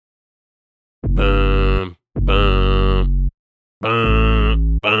Bum, bum,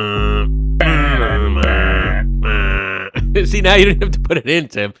 bum, bum, bum. See, now you don't have to put it in,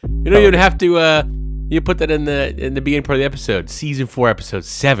 Tim. You don't even have to. You put that in the beginning part of the episode. Season 4, episode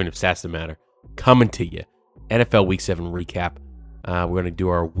 7 of Stats That Matter, coming to you. NFL Week 7 recap. We're going to do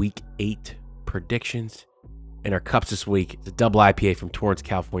our Week 8 predictions. And our cups this week, it's a double IPA from Torrance,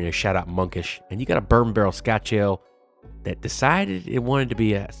 California. Shout out Monkish. And you got a bourbon barrel Scotch ale that decided it wanted to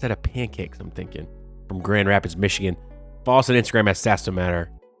be a set of pancakes, I'm thinking, from Grand Rapids, Michigan. Follow us on Instagram at Stats That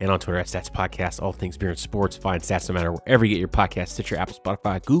Matter and on Twitter at Stats Podcast. All things beer and sports. Find Stats That Matter wherever you get your podcast. Stitcher, Apple,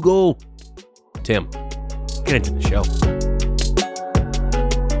 Spotify, Google. Tim, get into the show.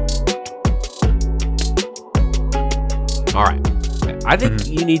 All right. I think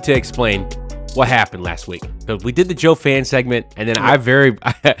you need to explain what happened last week. So we did the Joe fan segment, and then I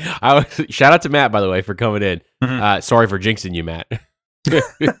shout out to Matt, by the way, for coming in. Sorry for jinxing you, Matt.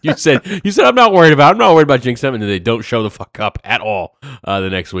 you said I'm not worried about jinxing them, and then they don't show the fuck up at all the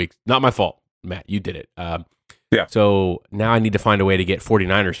next week. Not my fault, Matt. You did it. Yeah. So now I need to find a way to get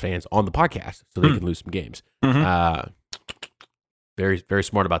 49ers fans on the podcast so they can lose some games. Very, very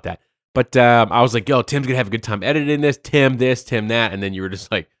smart about that. But I was like, yo, Tim's going to have a good time editing this, Tim that. And then you were just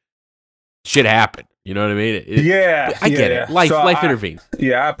like, shit happened. You know what I mean? I get it. Life intervenes.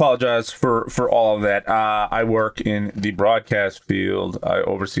 I apologize for all of that. I work in the broadcast field. I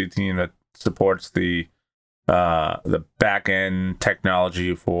oversee a team that supports the back end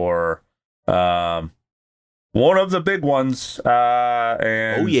technology for one of the big ones.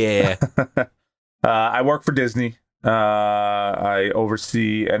 And oh yeah. I work for Disney. I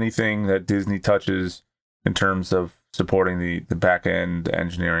oversee anything that Disney touches in terms of supporting the back end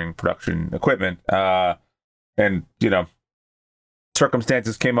engineering production equipment. And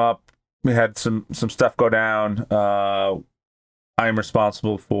circumstances came up. We had some stuff go down. I am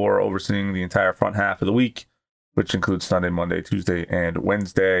responsible for overseeing the entire front half of the week, which includes Sunday, Monday, Tuesday, and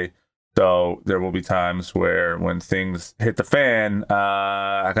Wednesday. So there will be times where when things hit the fan,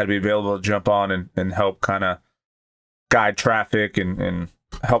 I got to be available to jump on and help kind of guide traffic and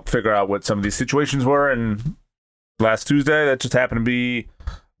help figure out what some of these situations were. And last Tuesday, that just happened to be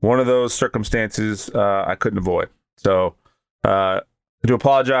one of those circumstances I couldn't avoid. So I do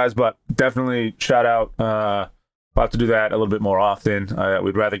apologize, but definitely shout out. I'll have to do that a little bit more often.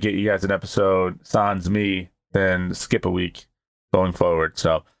 We'd rather get you guys an episode sans me than skip a week going forward.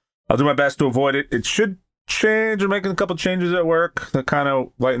 So I'll do my best to avoid it. It should change. We're making a couple changes at work that kind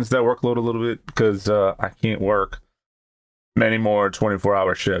of lightens that workload a little bit because I can't work many more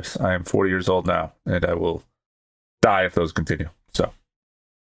 24-hour shifts. I am 40 years old now, and I will die if those continue. So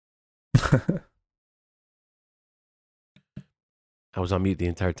I was on mute the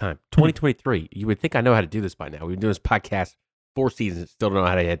entire time. 2023. You would think I know how to do this by now. We've been doing this podcast 4 seasons, still don't know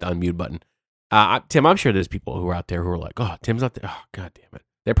how to hit the unmute button. Tim, I'm sure there's people who are out there who are like, "Oh, Tim's out there. Oh, god damn it."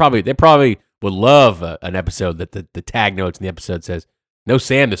 They probably would love an episode that the tag notes in the episode says no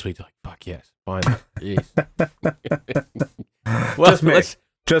Sam this week. They're like, "Fuck yes, fine." Well,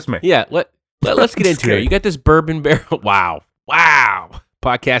 just me. Yeah, let's get into it. You got this bourbon barrel. Wow.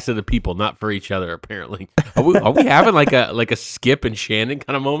 Podcast of the people, not for each other. Apparently, are we having like a Skip and Shannon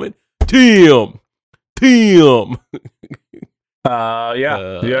kind of moment? Tim. Yeah.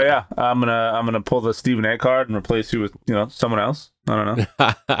 I'm gonna pull the Stephen A card and replace you with someone else. I don't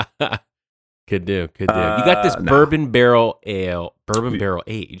know. Could do. You got this bourbon barrel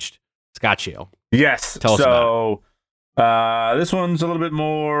aged Scotch ale. Yes. Tell us about it. This one's a little bit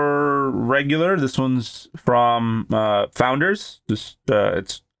more regular. This one's from Founders. It's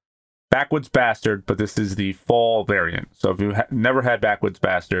Backwoods Bastard, but this is the fall variant. So if you never had Backwoods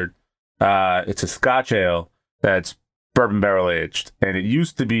Bastard, it's a Scotch ale that's bourbon barrel aged, and it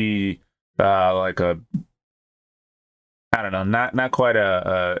used to be like a, I don't know, not quite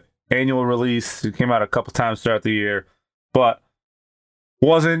a annual release. It came out a couple times throughout the year, but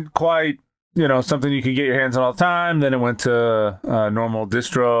wasn't quite something you could get your hands on all the time. Then it went to normal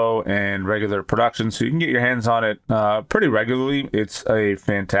distro and regular production, so you can get your hands on it pretty regularly. It's a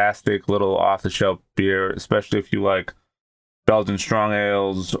fantastic little off-the-shelf beer, especially if you like Belgian strong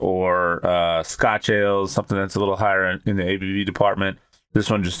ales or Scotch ales, something that's a little higher in the ABV department. This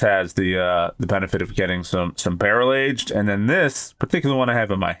one just has the benefit of getting some barrel aged, and then this particular one I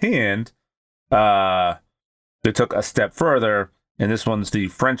have in my hand, they took a step further, and this one's the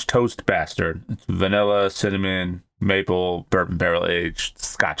French Toast Bastard. It's vanilla, cinnamon, maple, bourbon barrel aged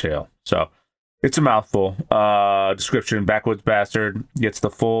Scotch ale. So it's a mouthful. Description: Backwoods Bastard gets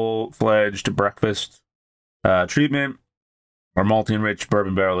the full-fledged breakfast treatment. Our malty-enriched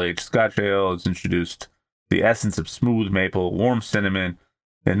bourbon barrel-aged Scotch ale is introduced the essence of smooth maple, warm cinnamon,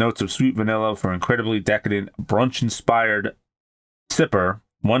 and notes of sweet vanilla for incredibly decadent, brunch-inspired sipper.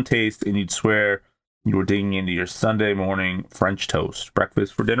 One taste, and you'd swear you were digging into your Sunday morning French toast.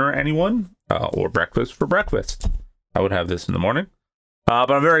 Breakfast for dinner, anyone? Or breakfast for breakfast. I would have this in the morning.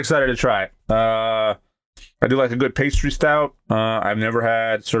 But I'm very excited to try it. I do like a good pastry stout. I've never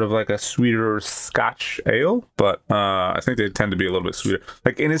had sort of like a sweeter Scotch ale, but I think they tend to be a little bit sweeter.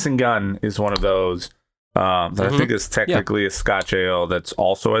 Like Innocent Gun is one of those that I think is technically a Scotch ale that's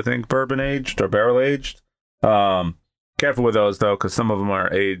also, I think, bourbon aged or barrel aged. Careful with those though, because some of them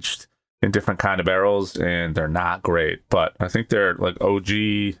are aged in different kind of barrels and they're not great. But I think they're like OG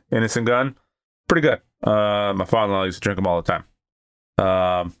Innocent Gun, pretty good. My father-in-law used to drink them all the time.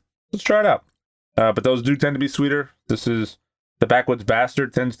 Let's try it out. But those do tend to be sweeter. This is the Backwoods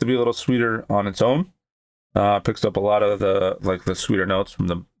Bastard, tends to be a little sweeter on its own. Picks up a lot of the sweeter notes from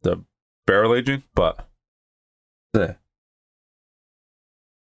the barrel aging, but oh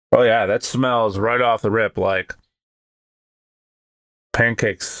yeah, that smells right off the rip like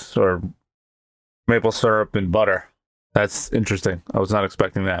pancakes or maple syrup and butter. That's interesting. I was not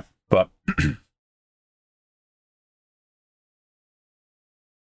expecting that, but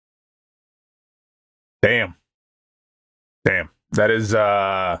damn. That is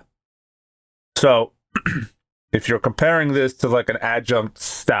so if you're comparing this to like an adjunct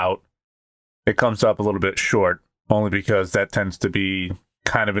stout, it comes up a little bit short, only because that tends to be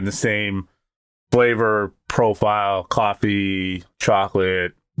kind of in the same flavor profile, coffee,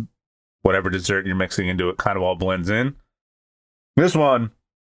 chocolate, whatever dessert you're mixing into it kind of all blends in. This one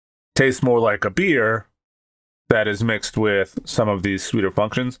tastes more like a beer that is mixed with some of these sweeter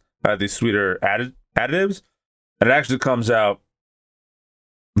functions, these sweeter additives, and it actually comes out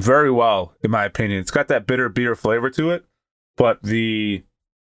very well, in my opinion. It's got that bitter beer flavor to it, but I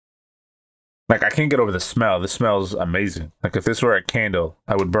can't get over the smell. The smell's amazing. Like if this were a candle,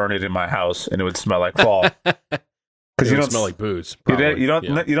 I would burn it in my house and it would smell like fall. Because you don't smell like booze. You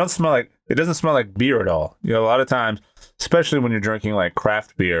don't smell like, it doesn't smell like beer at all. You know, a lot of times, especially when you're drinking like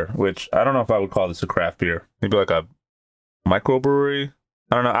craft beer, which I don't know if I would call this a craft beer. Maybe like a microbrewery.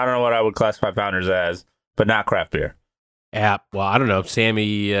 I don't know what I would classify Founders as, but not craft beer. Yeah, well, I don't know.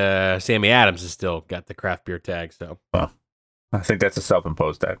 Sammy Adams has still got the craft beer tag, so. Well, I think that's a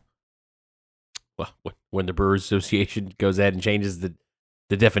self-imposed tag. Well, when the Brewers Association goes ahead and changes the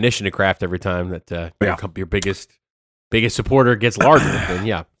definition of craft every time that your biggest supporter gets larger, then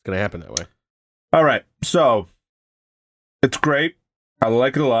yeah, it's going to happen that way. All right, so it's great. I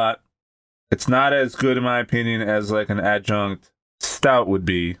like it a lot. It's not as good, in my opinion, as like an adjunct stout would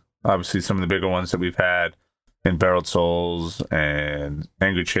be. Obviously, some of the bigger ones that we've had in Barreled Souls and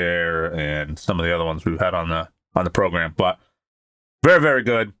Angry Chair and some of the other ones we've had on the program, but very, very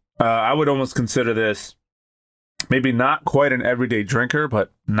good. I would almost consider this maybe not quite an everyday drinker,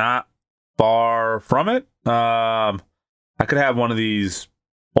 but not far from it. I could have one of these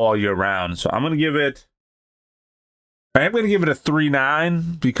all year round, so I'm going to give it a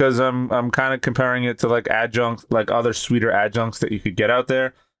 3.9 because I'm kind of comparing it to like adjunct, like other sweeter adjuncts that you could get out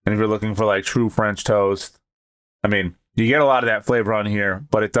there. And if you're looking for like true French toast, I mean, you get a lot of that flavor on here,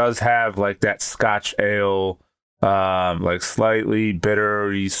 but it does have like that Scotch ale, like slightly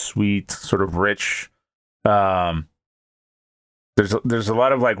bittery, sweet, sort of rich. There's a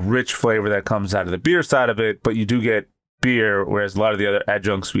lot of like rich flavor that comes out of the beer side of it, but you do get beer, whereas a lot of the other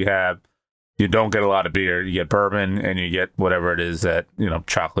adjuncts we have, you don't get a lot of beer. You get bourbon and you get whatever it is that,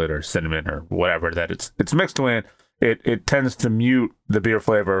 chocolate or cinnamon or whatever that it's mixed with. It tends to mute the beer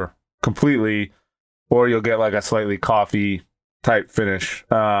flavor completely, or you'll get like a slightly coffee type finish.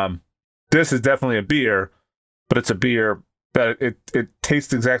 This is definitely a beer, but it's a beer that it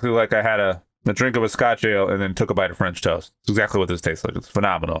tastes exactly like I had a drink of a Scotch ale and then took a bite of French toast. It's exactly what this tastes like. It's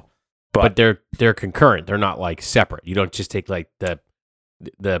phenomenal. But they're concurrent. They're not like separate. You don't just take like the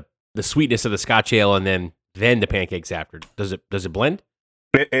sweetness of the Scotch ale and then the pancakes after. Does it blend?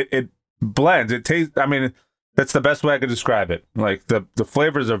 It blends. It tastes. I mean, that's the best way I could describe it. Like the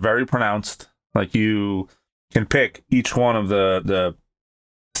flavors are very pronounced. Like you can pick each one of the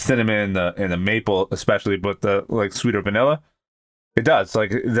cinnamon and the maple, especially, but the like sweeter vanilla. It does.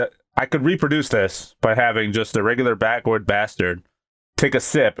 Like I could reproduce this by having just a regular Backwoods Bastard, take a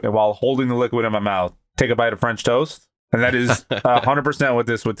sip, and while holding the liquid in my mouth, take a bite of French toast. And that is 100% what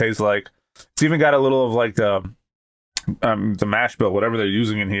this would taste like. It's even got a little of like the mash bill, whatever they're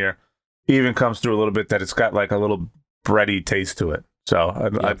using in here, even comes through a little bit that it's got like a little bready taste to it. So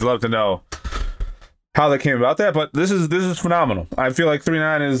I'd love to know how they came about that, but this is phenomenal. I feel like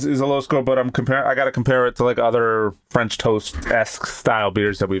 3.9 is a low score, but I got to compare it to like other French toast-esque style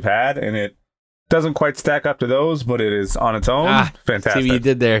beers that we've had, and it doesn't quite stack up to those, but it is on its own. Fantastic. See what you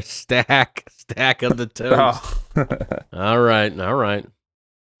did there. Stack of the toes. Oh. All right.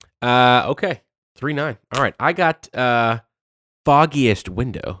 Okay. 3-9. All right. I got Foggiest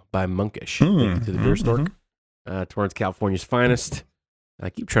Window by Monkish. Link to the beer store. Torrance, California's finest.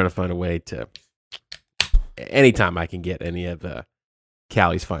 I keep trying to find a way to, anytime I can get any of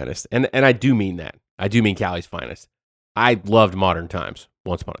Cali's finest. And I do mean that. I do mean Cali's finest. I loved Modern Times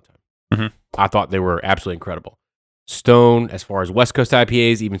once upon a time. I thought they were absolutely incredible. Stone, as far as West Coast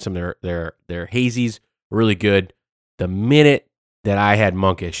IPAs, even some of their hazies, really good. The minute that I had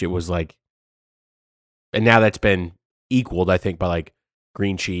Monkish, it was like, and now that's been equaled, I think, by like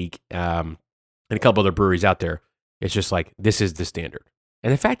Green Cheek and a couple other breweries out there. It's just like, this is the standard.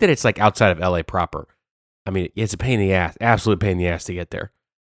 And the fact that it's like outside of LA proper, I mean, it's a pain in the ass, absolute pain in the ass to get there.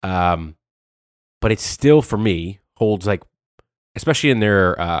 But it's still, for me, holds like, especially in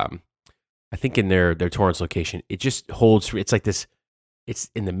their, I think in their Torrance location, it just holds. It's like this. It's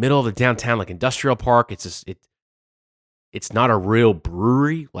in the middle of the downtown, like industrial park. It's just, it's not a real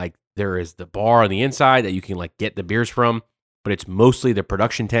brewery. Like there is the bar on the inside that you can like get the beers from, but it's mostly the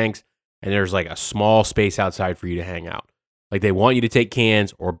production tanks, and there's like a small space outside for you to hang out. Like they want you to take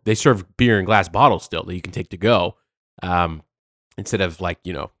cans, or they serve beer in glass bottles still that you can take to go, instead of like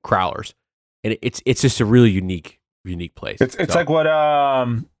crowlers. And it's just a really unique place. It's like what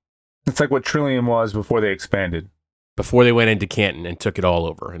it's like what Trillium was before they expanded. Before they went into Canton and took it all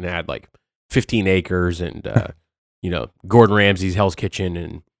over, and they had like 15 acres and Gordon Ramsay's Hell's Kitchen,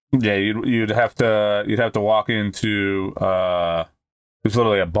 and yeah, you'd have to walk into it was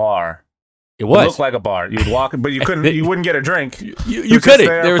literally a bar. It looked like a bar. You'd walk, but you couldn't. You wouldn't get a drink. You couldn't.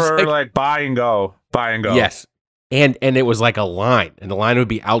 There was like buy and go. Yes, and it was like a line, and the line would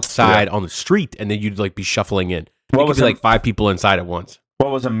be outside on the street, and then you'd like be shuffling in. It could be like 5 people inside at once.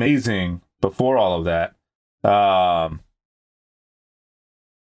 What was amazing before all of that,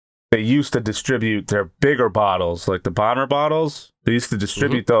 they used to distribute their bigger bottles, like the bomber bottles. They used to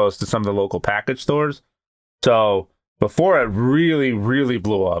distribute those to some of the local package stores. So before it really, really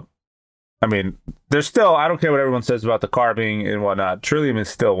blew up, I mean, there's still, I don't care what everyone says about the carbing and whatnot, Trillium is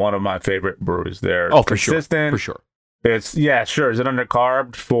still one of my favorite breweries. They're consistent. For sure. It's, sure. Is it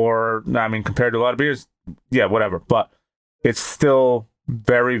undercarbed compared to a lot of beers? Yeah, whatever. But it's still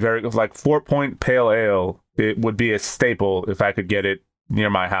very, very, like 4-point pale ale. It would be a staple if I could get it near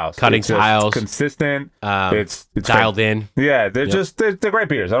my house. Cutting styles. Consistent. It's dialed in. Yeah, they're great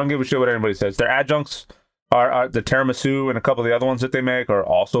beers. I don't give a shit what anybody says. Their adjuncts are the tiramisu and a couple of the other ones that they make are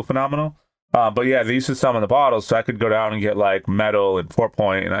also phenomenal. But yeah, they used to sell them in the bottles, so I could go down and get like Metal and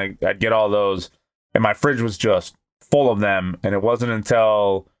 4-point, and I'd get all those. And my fridge was just full of them. And it wasn't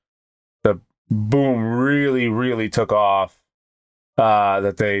until the boom really, really took off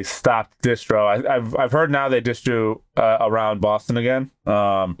that they stopped distro. I've heard now they distro around Boston again.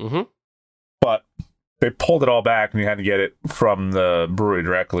 But they pulled it all back, and you had to get it from the brewery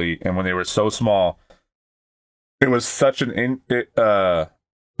directly. And when they were so small, it was such an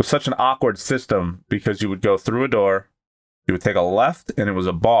awkward system, because you would go through a door, you would take a left, and it was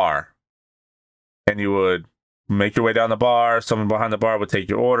a bar, and you would make your way down the bar. Someone behind the bar would take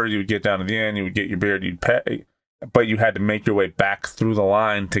your order. You would get down to the end. You would get your beer. You'd pay, but you had to make your way back through the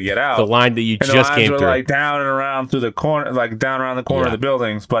line to get out. The line that you and just came were through, like down and around through the corner, like down around the corner of the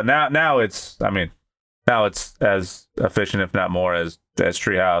buildings. But now it's, now it's as efficient, if not more, as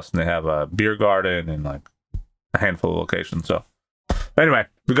Treehouse, and they have a beer garden and like a handful of locations. So anyway,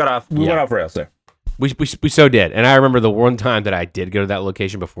 we went off rails there. We so did. And I remember the one time that I did go to that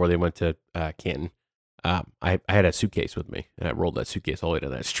location before they went to Canton. I had a suitcase with me, and I rolled that suitcase all the way to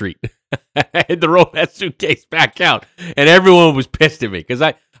that street. I had to roll that suitcase back out, and everyone was pissed at me because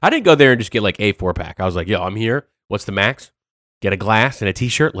I didn't go there and just get like a 4-pack. I was like, yo, I'm here. What's the max? Get a glass and a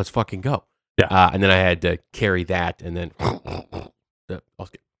T-shirt. Let's fucking go. Yeah. And then I had to carry that, and then the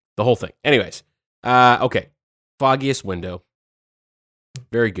whole thing. Anyways, okay. Foggiest Window.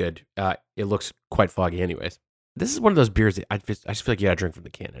 Very good. It looks quite foggy anyways. This is one of those beers that I just feel like you gotta drink from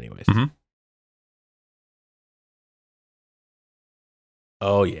the can anyways.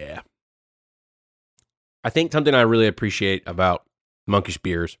 Oh, yeah. I think something I really appreciate about Monkish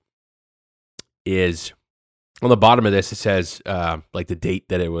beers is on the bottom of this, it says like the date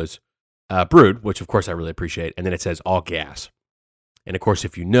that it was brewed, which of course I really appreciate. And then it says all gas. And of course,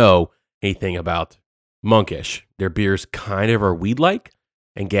 if you know anything about Monkish, their beers kind of are weed-like.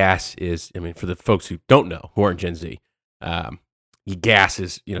 And gas is, for the folks who don't know, who aren't Gen Z, gas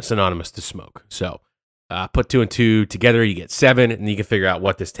is synonymous to smoke. So put 2 and 2 together, you get 7, and you can figure out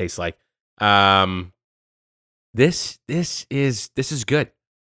what this tastes like. This is good.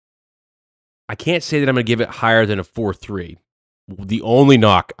 I can't say that I'm going to give it higher than a 4-3. The only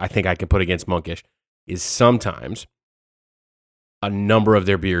knock I think I can put against Monkish is sometimes a number of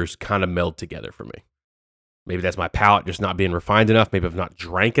their beers kind of meld together for me. Maybe that's my palate just not being refined enough. Maybe I've not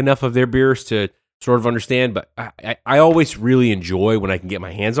drank enough of their beers to sort of understand. But I always really enjoy when I can get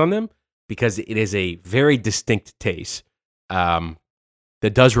my hands on them because it is a very distinct taste that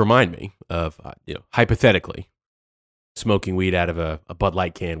does remind me of, hypothetically, smoking weed out of a Bud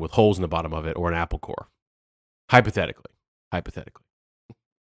Light can with holes in the bottom of it or an apple core. Hypothetically.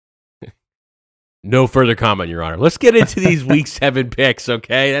 No further comment, Your Honor. Let's get into these Week 7 picks,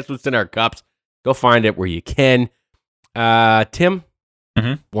 okay? That's what's in our cups. Go find it where you can. Tim,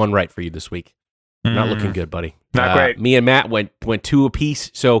 one right for you this week. Not looking good, buddy. Not great. Me and Matt went 2 apiece.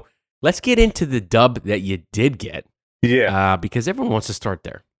 So let's get into the dub that you did get. Yeah. Because everyone wants to start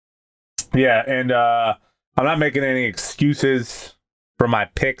there. Yeah, and I'm not making any excuses for my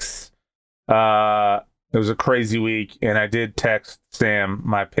picks. It was a crazy week, and I did text Sam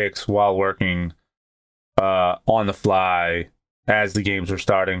my picks while working on the fly as the games were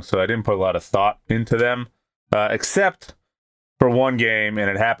starting, so I didn't put a lot of thought into them, except for one game, and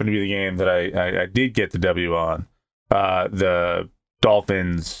it happened to be the game that I did get the W on, the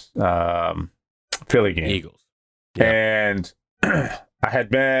Dolphins Philly game. Eagles. Yeah. And I had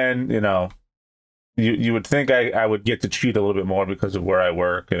been, you would think I would get to cheat a little bit more because of where I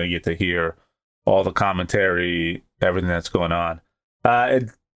work, and I get to hear all the commentary, everything that's going on.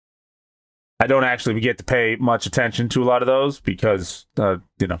 I don't actually get to pay much attention to a lot of those because we're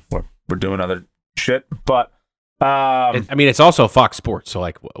doing other shit. But it's also Fox Sports, so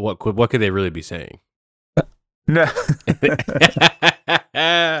like, what could they really be saying? No.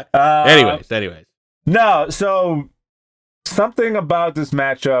 Anyways. No. So something about this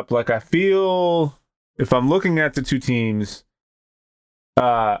matchup, like I feel if I'm looking at the two teams,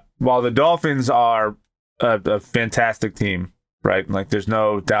 while the Dolphins are a fantastic team. Right, like there's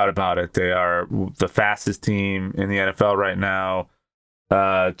no doubt about it. They are the fastest team in the NFL right now.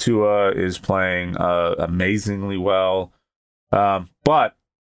 Tua is playing amazingly well, but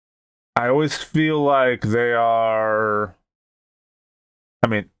I always feel like they are. I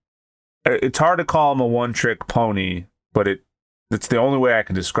mean, it's hard to call them a one-trick pony, but it's the only way I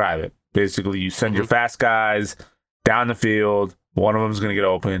can describe it. Basically, you send your fast guys down the field. One of them is going to get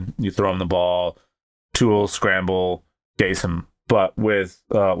open. You throw them the ball. Tua will scramble, chase him. But with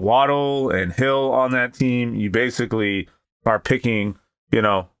Waddle and Hill on that team, you basically are picking,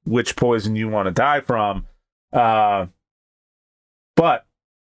 which poison you want to die from. But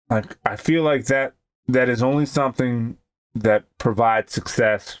I feel like that is only something that provides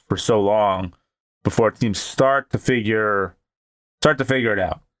success for so long before teams start to figure it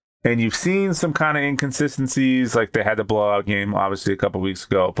out. And you've seen some kind of inconsistencies, like they had the blowout game, obviously, a couple weeks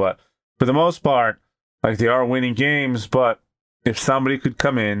ago. But for the most part, like they are winning games, but if somebody could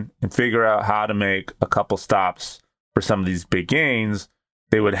come in and figure out how to make a couple stops for some of these big gains,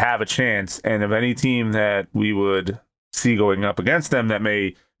 they would have a chance. And of any team that we would see going up against them that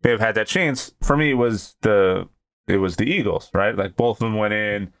may have had that chance, for me, it was the Eagles, right? Like both of them went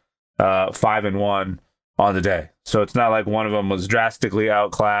in 5-1 on the day. So it's not like one of them was drastically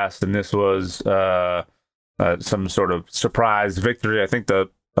outclassed and this was some sort of surprise victory. I think I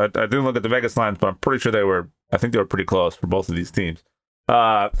didn't look at the Vegas lines, but I'm pretty sure they were pretty close for both of these teams.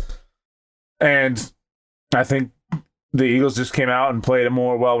 And I think the Eagles just came out and played a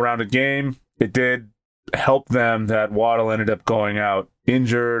more well-rounded game. It did help them that Waddle ended up going out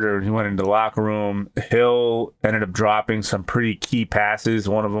injured, or he went into the locker room. Hill ended up dropping some pretty key passes.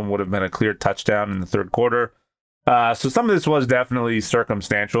 One of them would have been a clear touchdown in the third quarter. So some of this was definitely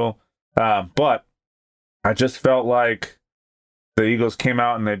circumstantial. But I just felt like the Eagles came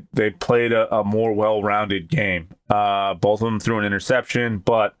out and they played a more well-rounded game. Both of them threw an interception,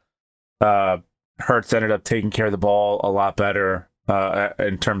 but Hurts ended up taking care of the ball a lot better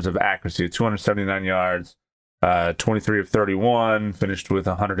in terms of accuracy. 279 yards, 23 of 31, finished with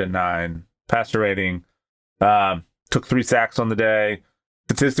 109 passer rating. Took 3 sacks on the day.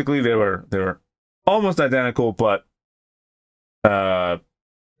 Statistically, they were almost identical, but they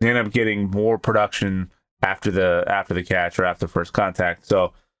ended up getting more production after the catch or after first contact.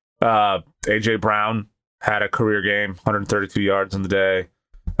 So AJ Brown had a career game, 132 yards on the day.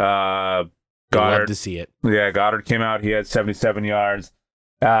 Goddard, love to see it. Yeah, Goddard came out. He had 77 yards.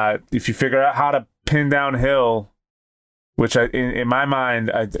 If you figure out how to pin down Hill, which in my mind,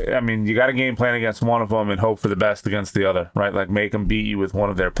 I mean, you got a game plan against one of them and hope for the best against the other, right? Like make them beat you with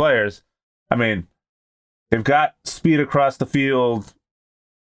one of their players. I mean, they've got speed across the field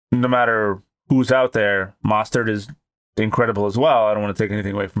no matter who's out there. Mostert is incredible as well. I don't want to take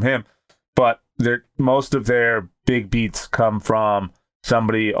anything away from him. But most of their big beats come from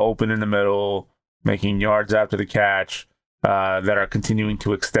somebody open in the middle, making yards after the catch, that are continuing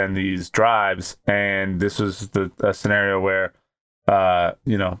to extend these drives. And this was a scenario where,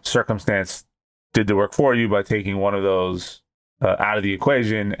 circumstance did the work for you by taking one of those out of the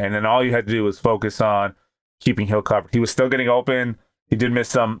equation. And then all you had to do was focus on keeping Hill covered. He was still getting open. He did miss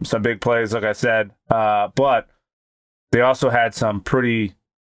some big plays, like I said. But they also had some pretty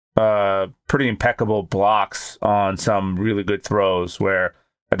impeccable blocks on some really good throws where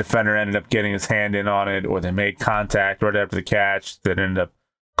a defender ended up getting his hand in on it, or they made contact right after the catch that ended up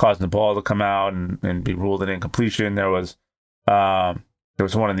causing the ball to come out and be ruled an incompletion. There was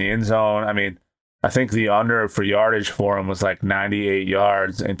one in the end zone. I mean, I think the under for yardage for him was like 98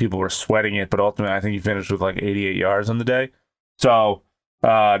 yards, and people were sweating it, but ultimately I think he finished with like 88 yards on the day. So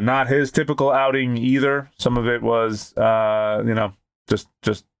not his typical outing either. Some of it was,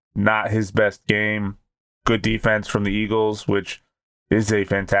 just not his best game. Good defense from the Eagles, which is a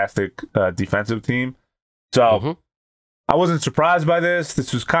fantastic defensive team. So I wasn't surprised by this.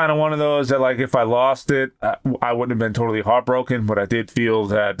 This was kind of one of those that, like, if I lost it, I wouldn't have been totally heartbroken, but I did feel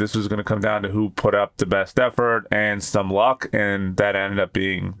that this was going to come down to who put up the best effort and some luck, and that ended up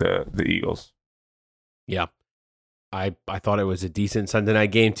being the Eagles. Yeah. I thought it was a decent Sunday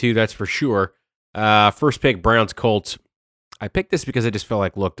night game, too, that's for sure. First pick, Browns-Colts. I picked this because I just felt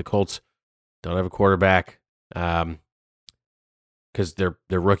like, look, the Colts don't have a quarterback because their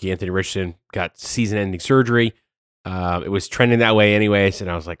rookie, Anthony Richardson, got season-ending surgery. It was trending that way anyways,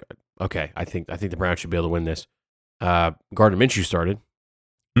 and I was like, okay, I think the Browns should be able to win this. Gardner Minshew started,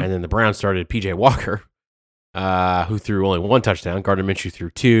 and then the Browns started P.J. Walker, who threw only one touchdown. Gardner Minshew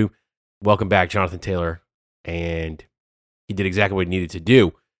threw two. Welcome back, Jonathan Taylor, and he did exactly what he needed to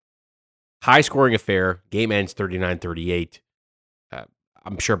do. High-scoring affair. Game ends 39-38.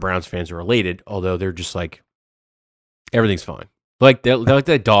 I'm sure Browns fans are elated, although they're just like, everything's fine. They're like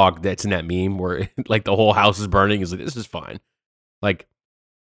that dog that's in that meme where like the whole house is burning. Is like, this is fine. Like,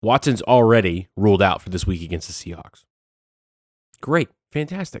 Watson's already ruled out for this week against the Seahawks. Great.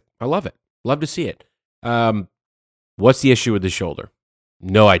 Fantastic. I love it. Love to see it. What's the issue with the shoulder?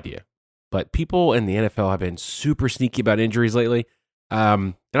 No idea. But people in the NFL have been super sneaky about injuries lately.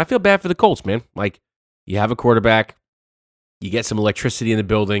 And I feel bad for the Colts, man. Like, you have a quarterback, you get some electricity in the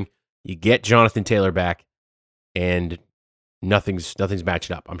building, you get Jonathan Taylor back, and nothing's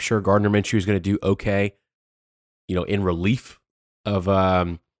matching up. I'm sure Gardner Minshew is going to do okay, in relief of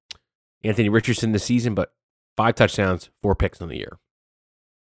Anthony Richardson this season, but 5 touchdowns, 4 picks on the year.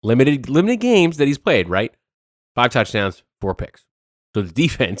 Limited games that he's played, right? 5 touchdowns, 4 picks. So the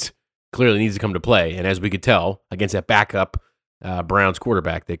defense clearly needs to come to play, and as we could tell, against that backup Browns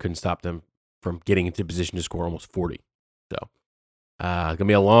quarterback, they couldn't stop them from getting into position to score almost 40. So it's going to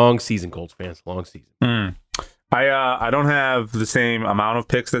be a long season, Colts fans, long season. I don't have the same amount of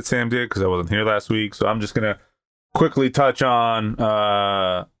picks that Sam did because I wasn't here last week, so I'm just going to quickly touch on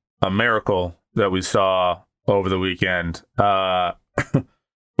a miracle that we saw over the weekend,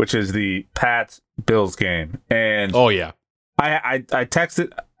 which is the Pats-Bills game. And oh, yeah. I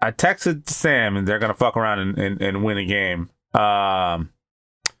texted Sam, and they're going to fuck around and win a game.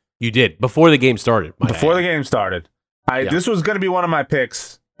 You did, before the game started. Before the game started. This was going to be one of my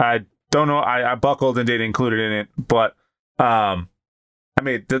picks. I don't know. I buckled and didn't include it in it. But, the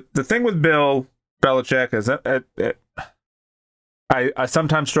thing with Bill Belichick is that I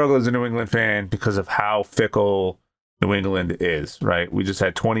sometimes struggle as a New England fan because of how fickle New England is, right? We just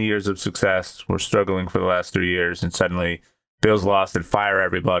had 20 years of success. We're struggling for the last 3 years, and suddenly Bill's lost and fire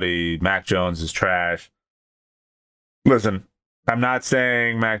everybody. Mac Jones is trash. Listen, I'm not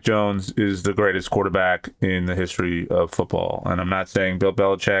saying Mac Jones is the greatest quarterback in the history of football, and I'm not saying Bill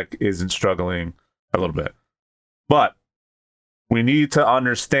Belichick isn't struggling a little bit. But we need to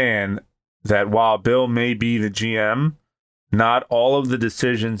understand that while Bill may be the GM, not all of the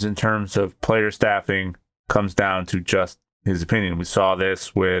decisions in terms of player staffing comes down to just his opinion. We saw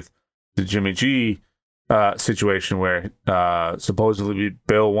this with the Jimmy G situation where supposedly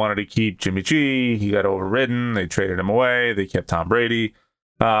Bill wanted to keep Jimmy G. He got overridden. They traded him away. They kept Tom Brady.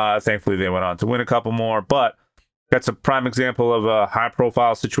 Thankfully, they went on to win a couple more. But that's a prime example of a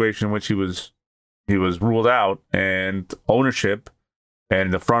high-profile situation in which he was ruled out, and ownership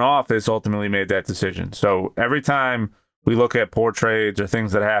and the front office ultimately made that decision. So every time we look at poor trades or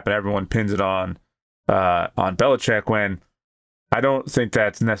things that happen, everyone pins it on Belichick, when I don't think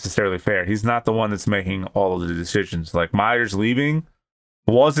that's necessarily fair. He's not the one that's making all of the decisions. Like, Myers leaving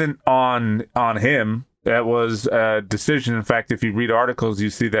wasn't on him. That was a decision. In fact, if you read articles, you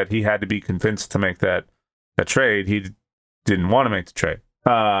see that he had to be convinced to make that trade. He didn't want to make the trade.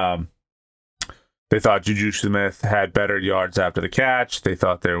 They thought Juju Smith had better yards after the catch. They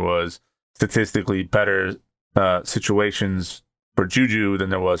thought there was statistically better situations for Juju than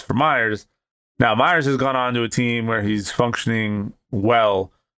there was for Myers. Now, Myers has gone on to a team where he's functioning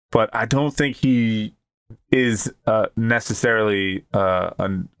well, but I don't think he is necessarily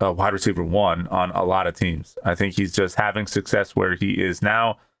a wide receiver one on a lot of teams. I think he's just having success where he is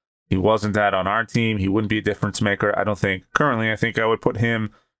now. He wasn't that on our team. He wouldn't be a difference maker, I don't think. Currently, I think I would put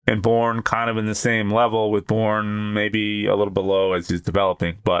him and Bourne kind of in the same level, with Bourne maybe a little below as he's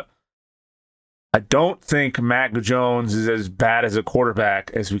developing. But I don't think Mac Jones is as bad as a quarterback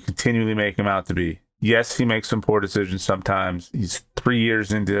as we continually make him out to be. Yes, he makes some poor decisions sometimes. He's 3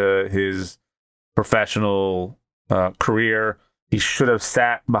 years into his professional career. He should have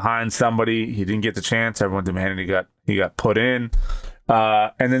sat behind somebody. He didn't get the chance. Everyone demanded he got put in.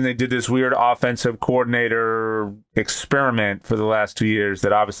 And then they did this weird offensive coordinator experiment for the last 2 years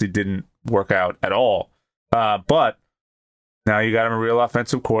that obviously didn't work out at all. But now you got him a real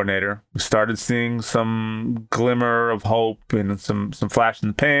offensive coordinator. We started seeing some glimmer of hope and some flash in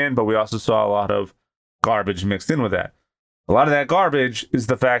the pan, but we also saw a lot of garbage mixed in with that. A lot of that garbage is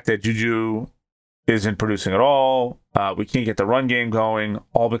the fact that Juju isn't producing at all. We can't get the run game going,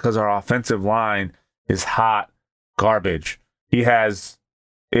 all because our offensive line is hot garbage. He has,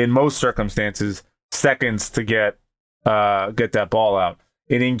 in most circumstances, seconds to get that ball out.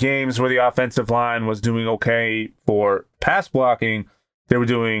 And in games where the offensive line was doing okay for pass blocking, they were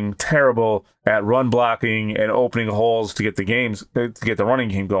doing terrible at run blocking and opening holes to get the running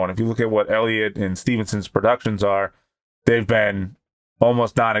game going. If you look at what Elliott and Stevenson's productions are, they've been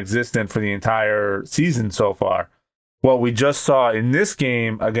almost non-existent for the entire season so far. What we just saw in this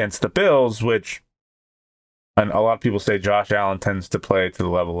game against the Bills, which, and a lot of people say Josh Allen tends to play to the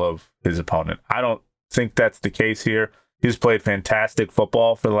level of his opponent. I don't think that's the case here. He's played fantastic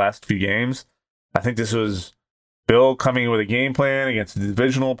football for the last few games. I think this was Bill coming in with a game plan against a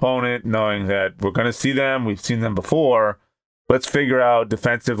divisional opponent, knowing that we're going to see them. We've seen them before. Let's figure out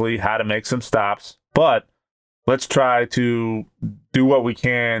defensively how to make some stops, but let's try to do what we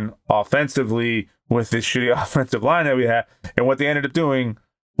can offensively with this shitty offensive line that we have. And what they ended up doing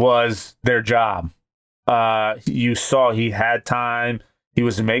was their job. You saw he had time. He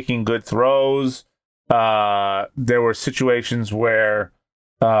was making good throws. There were situations where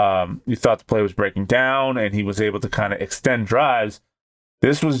you thought the play was breaking down and he was able to kind of extend drives.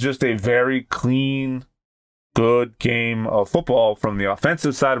 This was just a very clean, good game of football from the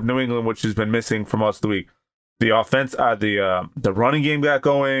offensive side of New England, which has been missing for most of the week. The offense, the running game got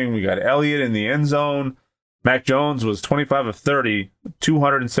going. We got Elliott in the end zone. Mac Jones was 25 of 30,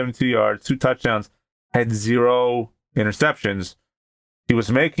 272 yards, 2 touchdowns, had 0 interceptions. He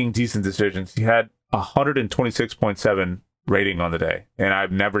was making decent decisions. He had 126.7 rating on the day. And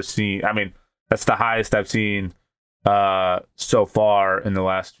I've never seen, that's the highest I've seen so far in the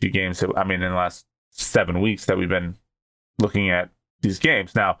last few games. In the last 7 weeks that we've been looking at these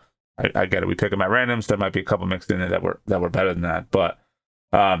games. Now, I get it. We pick them at randoms. There might be a couple mixed in there that were better than that. But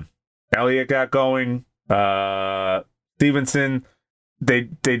Elliott got going. Stevenson, they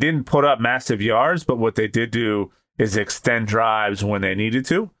didn't put up massive yards, but what they did do is extend drives when they needed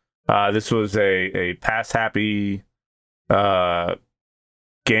to. This was a pass-happy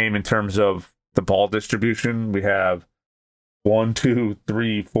game in terms of the ball distribution. We have 1, 2,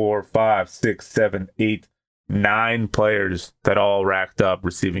 3, 4, 5, 6, 7, 8, 9 players that all racked up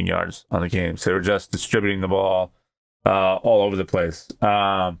receiving yards on the game. So they were just distributing the ball all over the place.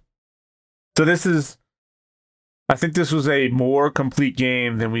 I think this was a more complete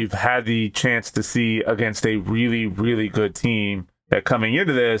game than we've had the chance to see against a really, really good team that coming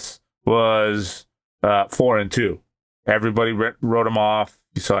into this was 4-2. Everybody wrote them off.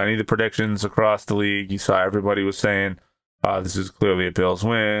 You saw any of the predictions across the league. You saw everybody was saying, this is clearly a Bills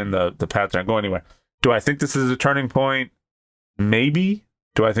win. The Pats aren't going anywhere. Do I think this is a turning point? Maybe.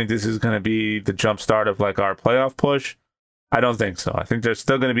 Do I think this is going to be the jump start of like our playoff push? I don't think so. I think there's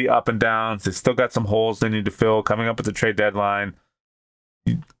still going to be up and downs. They still got some holes they need to fill coming up at the trade deadline.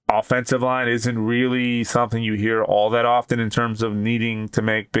 Offensive line isn't really something you hear all that often in terms of needing to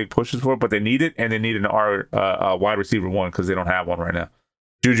make big pushes for, but they need it, and they need a wide receiver one because they don't have one right now.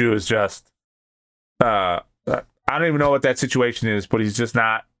 Juju is just, I don't even know what that situation is, but he's just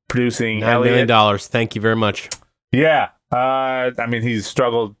not producing. $9 million. Thank you very much. Yeah. He's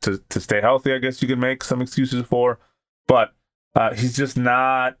struggled to stay healthy, I guess you could make some excuses for, but he's just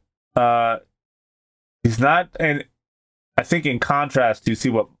not, he's not, and I think in contrast, you see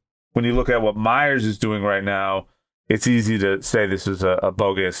when you look at what Myers is doing right now, it's easy to say this is a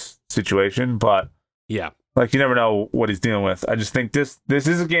bogus situation, but yeah, Like, you never know what he's dealing with. I just think this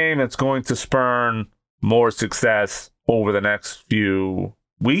is a game that's going to spurn more success over the next few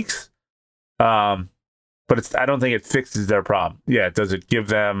weeks. But I don't think it fixes their problem. Yeah, does it give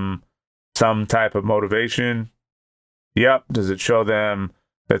them some type of motivation? Yep. Does it show them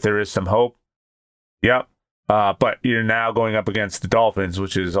that there is some hope? Yep. But you're now going up against the Dolphins,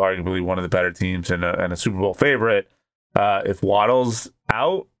 which is arguably one of the better teams and a Super Bowl favorite. If Waddle's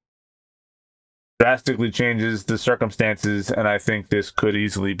out, drastically changes the circumstances, and I think this could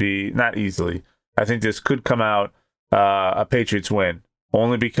easily be, not easily, I think this could come out a Patriots win,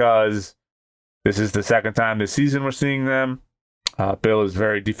 only because this is the second time this season we're seeing them. Bill is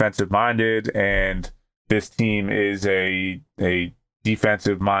very defensive-minded, and this team is a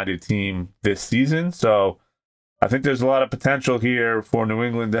defensive-minded team this season, so I think there's a lot of potential here for New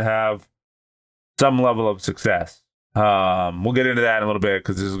England to have some level of success. We'll get into that in a little bit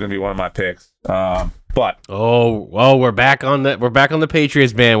because this is going to be one of my picks. But we're back on the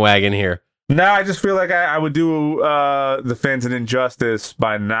Patriots bandwagon here. No, I just feel like I would do the fans an injustice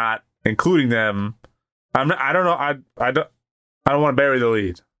by not including them. I don't know. I don't want to bury the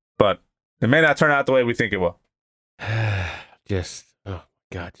lead, but it may not turn out the way we think it will. Just oh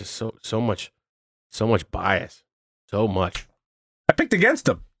god, just so much bias, so much. I picked against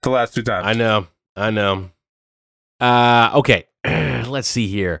them the last 2 times. I know. Okay, let's see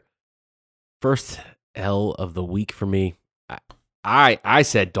here. First L of the week for me. I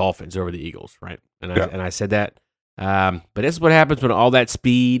said Dolphins over the Eagles, right? And I said that. But this is what happens when all that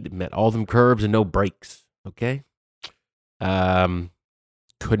speed met all them curbs and no brakes. Okay.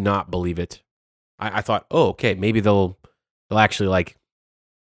 Could not believe it. I thought, oh, okay, maybe they'll actually like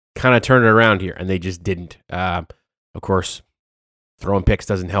kind of turn it around here, and they just didn't. Of course, throwing picks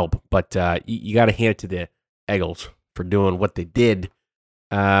doesn't help, but you got to hand it to the Eagles for doing what they did.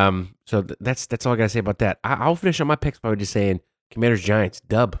 So that's all I got to say about that. I'll finish on my picks by just saying Commanders Giants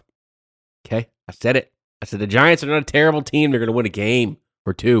dub. Okay, I said it. I said the Giants are not a terrible team. They're going to win a game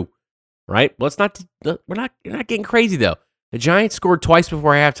or 2, right? Well, you're not getting crazy though. The Giants scored twice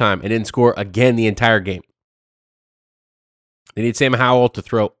before halftime and didn't score again the entire game. They need Sam Howell to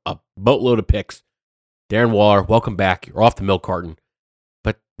throw a boatload of picks. Darren Waller, welcome back. You're off the milk carton,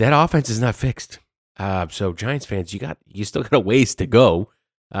 but that offense is not fixed. So Giants fans, you still got a ways to go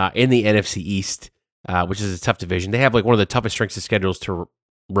in the NFC East, which is a tough division. They have like one of the toughest strengths of schedules to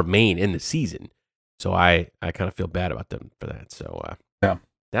remain in the season. So I kind of feel bad about them for that. So yeah,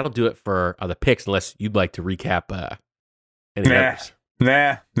 that'll do it for the picks. Unless you'd like to recap any others.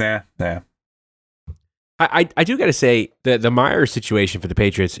 Nah. I do got to say the Myers situation for the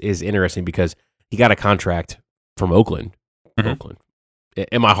Patriots is interesting because he got a contract from Oakland. Mm-hmm. Oakland.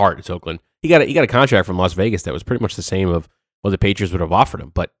 In my heart, it's Oakland. He got a contract from Las Vegas that was pretty much the same of what the Patriots would have offered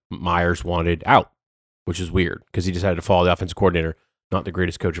him, but Myers wanted out, which is weird because he decided to follow the offensive coordinator, not the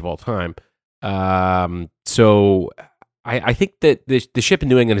greatest coach of all time. So I think that the ship in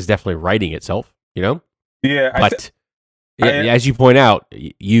New England is definitely righting itself, you know? Yeah. But as you point out,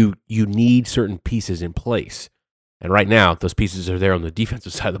 you need certain pieces in place. And right now, those pieces are there on the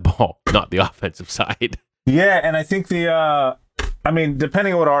defensive side of the ball, not the offensive side. Yeah, and I think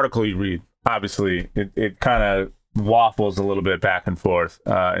depending on what article you read, obviously, it kind of waffles a little bit back and forth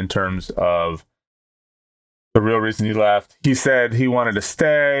in terms of the real reason he left. He said he wanted to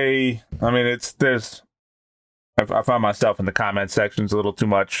stay. I mean, I found myself in the comment sections a little too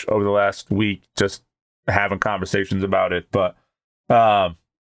much over the last week, just having conversations about it. But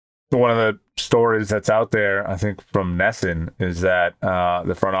one of the stories that's out there, I think from Nesson, is that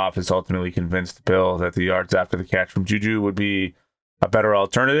the front office ultimately convinced Bill that the yards after the catch from Juju would be a better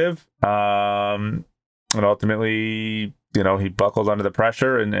alternative. And ultimately, he buckled under the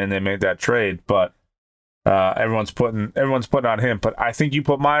pressure and they made that trade. But everyone's putting on him. But I think you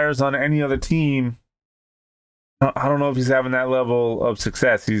put Myers on any other team, I don't know if he's having that level of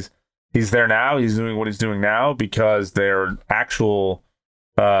success. He's there now. He's doing what he's doing now because their actual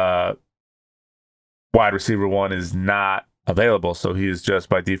wide receiver one is not available. So he is just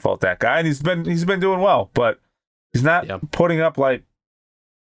by default that guy, and he's been doing well, but he's not putting up like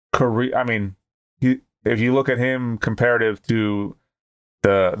career. I mean, if you look at him comparative to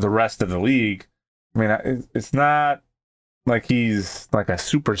the rest of the league, I mean, it's not like he's like a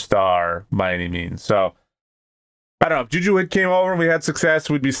superstar by any means. So I don't know. If Juju had came over and we had success,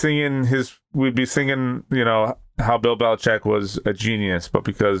 we'd be singing, how Bill Belichick was a genius. But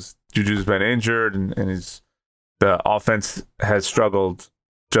because Juju's been injured and the offense has struggled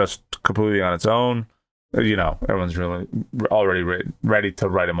just completely on its own, everyone's really already ready to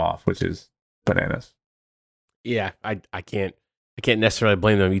write him off, which is bananas. Yeah, I can't can't necessarily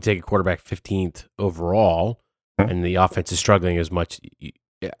blame them. You take a quarterback 15th overall, and the offense is struggling as much.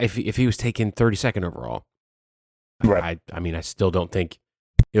 If he was taken 32nd overall, right? I mean, I still don't think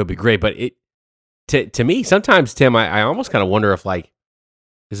it'll be great. But to me, sometimes Tim, I almost kind of wonder if like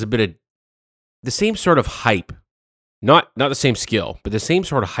there's a bit of the same sort of hype, not the same skill, but the same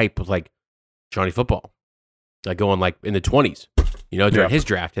sort of hype of like Johnny Football, like going like in the 20s, during his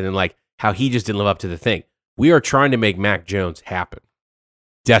draft, and then like how he just didn't live up to the thing. We are trying to make Mac Jones happen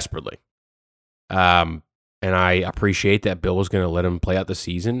desperately. And I appreciate that Bill was going to let him play out the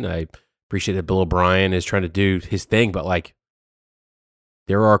season. I appreciate that Bill O'Brien is trying to do his thing, but like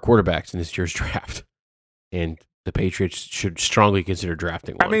there are quarterbacks in this year's draft, and the Patriots should strongly consider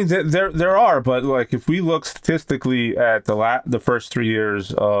drafting one. I mean, there are, but like if we look statistically at the first 3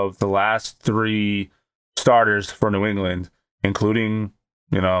 years of the last 3 starters for New England, including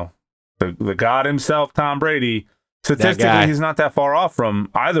the God himself, Tom Brady, statistically he's not that far off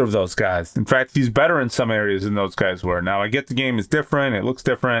from either of those guys. In fact, he's better in some areas than those guys were. Now I get the game is different, it looks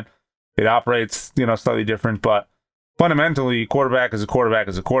different, it operates slightly different, but fundamentally, quarterback is a quarterback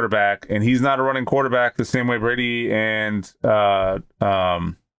is a quarterback, and he's not a running quarterback the same way Brady and oh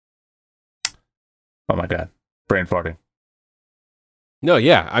my God, brain farting. No,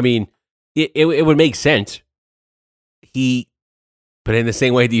 yeah, I mean, it would make sense. But in the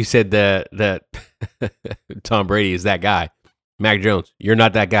same way that you said that Tom Brady is that guy, Mac Jones, you're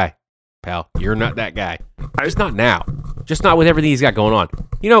not that guy, pal. You're not that guy. Just not now. Just not with everything he's got going on.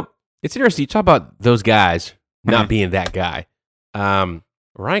 It's interesting. You talk about those guys not being that guy.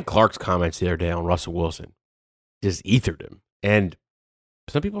 Ryan Clark's comments the other day on Russell Wilson just ethered him. And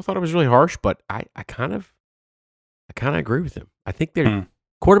some people thought it was really harsh, but I kind of agree with him. I think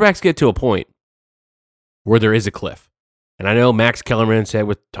quarterbacks get to a point where there is a cliff. And I know Max Kellerman said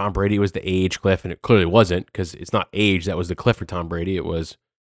with Tom Brady it was the age cliff, and it clearly wasn't, because it's not age that was the cliff for Tom Brady. It was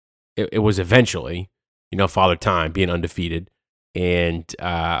eventually, Father Time being undefeated and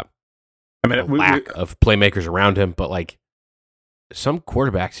lack of playmakers around him. But like some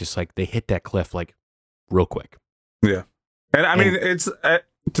quarterbacks, just like they hit that cliff like real quick. Yeah, and I mean it's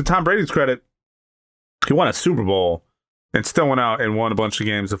to Tom Brady's credit, he won a Super Bowl and still went out and won a bunch of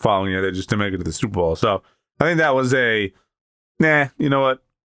games the following year. They just didn't make it to the Super Bowl. So I think that was you know what?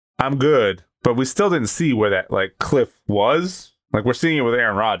 I'm good. But we still didn't see where that like cliff was. Like we're seeing it with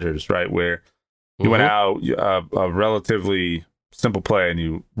Aaron Rodgers, right? Where you went out a relatively simple play and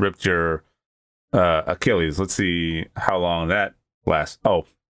you ripped your Achilles. Let's see how long that lasts. Oh,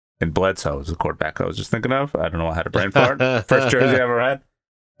 and Bledsoe is the quarterback I was just thinking of. I don't know. I had a brain fart. First jersey I ever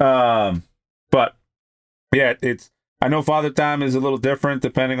had. But yeah, I know Father Time is a little different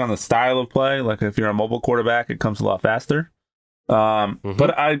depending on the style of play. Like if you're a mobile quarterback, it comes a lot faster.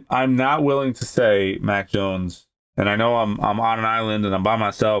 But I'm not willing to say Mac Jones, and I know I'm on an island and I'm by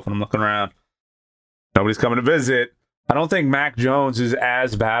myself and I'm looking around. Nobody's coming to visit. I don't think Mac Jones is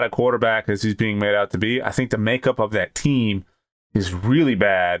as bad a quarterback as he's being made out to be. I think the makeup of that team is really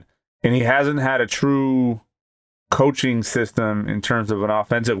bad, and he hasn't had a true coaching system in terms of an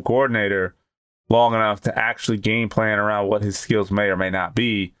offensive coordinator long enough to actually game plan around what his skills may or may not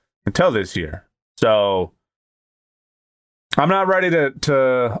be until this year. So I'm not ready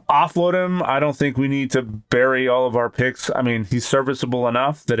to offload him. I don't think we need to bury all of our picks. I mean, he's serviceable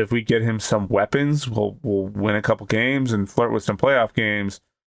enough that if we get him some weapons, we'll win a couple games and flirt with some playoff games.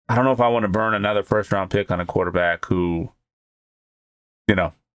 I don't know if I want to burn another first-round pick on a quarterback who, I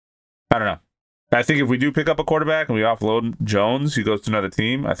don't know. I think if we do pick up a quarterback and we offload Jones, he goes to another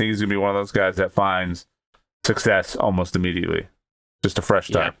team, I think he's going to be one of those guys that finds success almost immediately. Just a fresh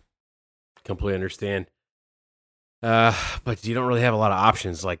start. Yeah. Completely understand. But you don't really have a lot of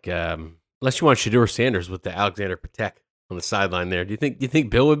options, like unless you want Shedeur Sanders with the Alexander Patek on the sideline there. Do you think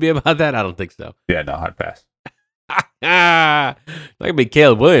Bill would be about that? I don't think so. Yeah, no, hard pass. That could be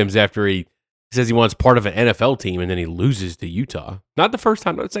Caleb Williams after he says he wants part of an NFL team and then he loses to Utah. Not the first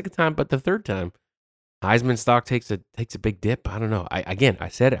time, not the second time, but the third time. Heisman stock takes a big dip. I don't know. I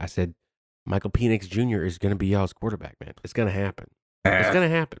said Michael Penix Jr. is going to be y'all's quarterback, man. It's going to happen. It's going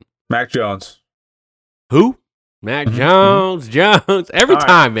to happen. Mac Jones. Who? Mac Jones. Every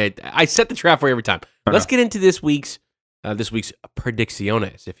time, man. I set the trap for you every time. Let's get into this week's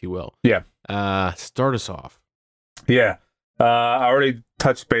predicciones, if you will. Yeah. Start us off. Yeah. I already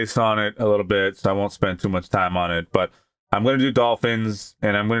touched base on it a little bit, so I won't spend too much time on it. But I'm going to do Dolphins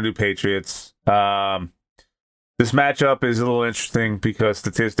and I'm going to do Patriots. This matchup is a little interesting because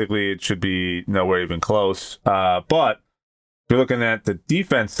statistically it should be nowhere even close. But if you're looking at the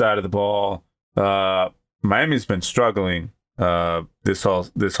defense side of the ball, Miami's been struggling this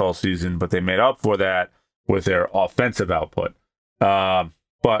whole season, but they made up for that with their offensive output.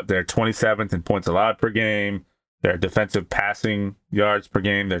 But they're 27th in points allowed per game. Their defensive passing yards per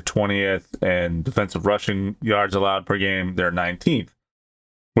game, they're 20th, and defensive rushing yards allowed per game, they're 19th.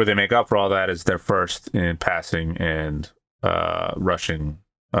 Where they make up for all that is they're first in passing and rushing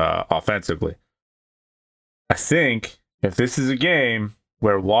offensively. I think if this is a game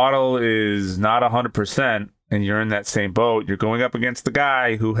where Waddle is not 100% and you're in that same boat, you're going up against the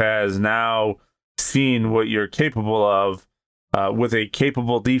guy who has now seen what you're capable of with a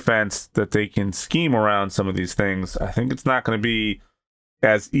capable defense that they can scheme around some of these things. I think it's not going to be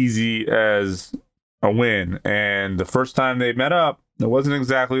as easy as a win. And the first time they met up, it wasn't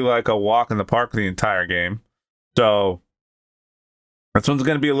exactly like a walk in the park the entire game. So this one's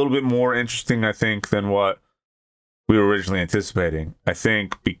going to be a little bit more interesting, I think, than what we were originally anticipating. I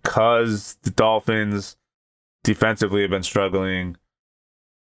think because the Dolphins defensively have been struggling,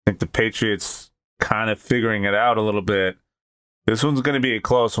 I think the Patriots kind of figuring it out a little bit. This one's going to be a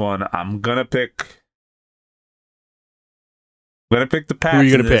close one. I'm going to pick the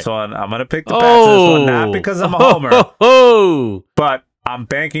Pats in this one. I'm going to pick the Pats in this one, not because I'm a homer, but I'm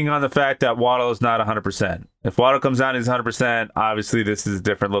banking on the fact that Waddle is not 100%. If Waddle comes out and he's 100%, obviously this is a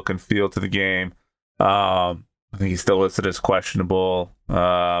different look and feel to the game. I think he's still listed as questionable.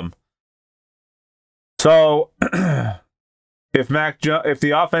 So if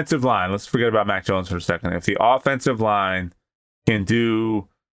the offensive line, let's forget about Mac Jones for a second. If the offensive line can do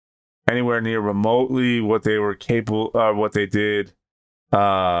anywhere near remotely what they were capable what they did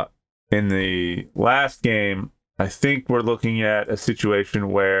in the last game, I think we're looking at a situation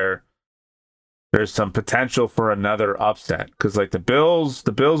where there's some potential for another upset. Because like the Bills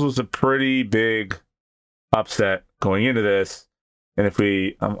was a pretty big upset going into this. And if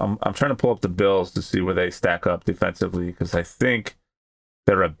I'm trying to pull up the Bills to see where they stack up defensively, because I think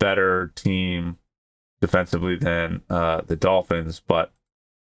they're a better team defensively than the Dolphins, but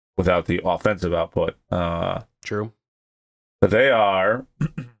without the offensive output. True. But they are,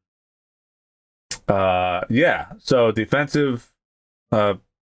 So defensive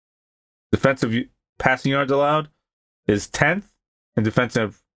passing yards allowed is 10th, and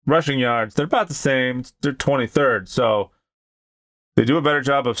defensive rushing yards, they're about the same. They're 23rd. So they do a better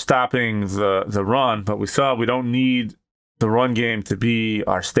job of stopping the run, but we don't need the run game to be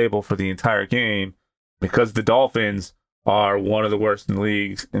our staple for the entire game, because the Dolphins are one of the worst in the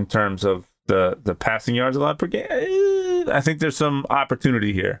league in terms of the passing yards allowed per game. I think there's some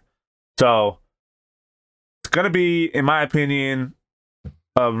opportunity here. So it's going to be, in my opinion,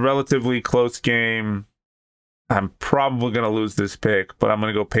 a relatively close game. I'm probably going to lose this pick, but I'm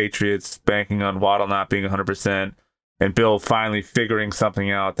going to go Patriots, banking on Waddle not being 100% and Bill finally figuring something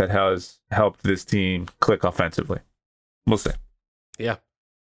out that has helped this team click offensively. We'll see. Yeah.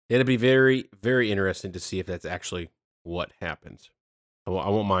 It'll be very, very interesting to see if that's actually what happens. I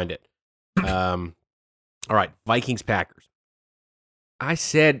won't mind it. All right, Vikings-Packers. I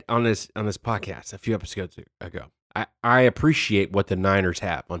said on this podcast a few episodes ago, I appreciate what the Niners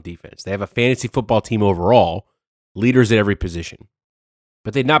have on defense. They have a fantasy football team overall, leaders at every position,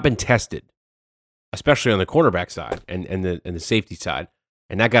 but they've not been tested, especially on the cornerback side and the safety side,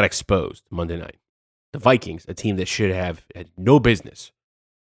 and that got exposed Monday night. The Vikings, a team that should have had no business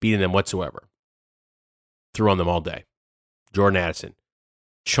beating them whatsoever, threw on them all day. Jordan Addison,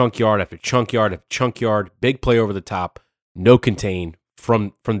 chunk yard after chunk yard after chunk yard, big play over the top, no contain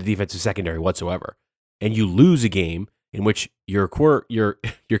from the defensive secondary whatsoever. And you lose a game in which your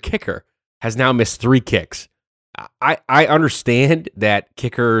kicker has now missed 3 kicks. I understand that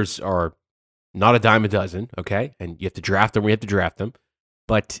kickers are not a dime a dozen, okay? And you have to draft them where you have to draft them.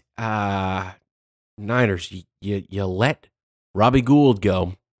 But Niners, you let Robbie Gould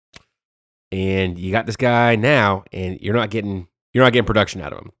go, and you got this guy now, and you're not getting production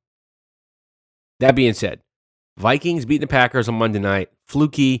out of him. That being said, Vikings beating the Packers on Monday night,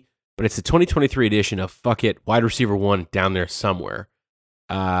 fluky, but it's the 2023 edition of fuck it, wide receiver 1 down there somewhere.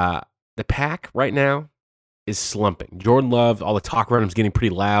 The Pack right now is slumping. Jordan Love, all the talk around him is getting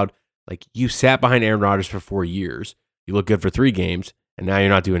pretty loud. Like, you sat behind Aaron Rodgers for 4 years. You look good for 3 games, and now you're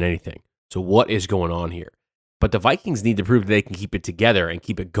not doing anything. So what is going on here? But the Vikings need to prove that they can keep it together and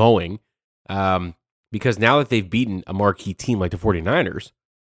keep it going, because now that they've beaten a marquee team like the 49ers,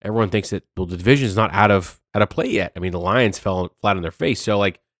 everyone thinks that the division is not out of play yet. I mean, the Lions fell flat on their face, so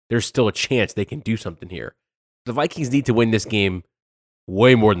like there's still a chance they can do something here. The Vikings need to win this game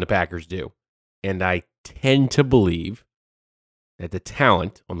way more than the Packers do, and I tend to believe that the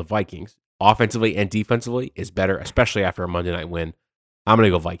talent on the Vikings, offensively and defensively, is better, especially after a Monday night win. I'm going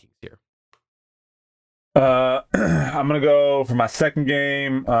to go Vikings here. I'm going to go for my second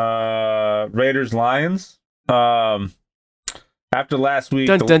game, Raiders-Lions. After last week,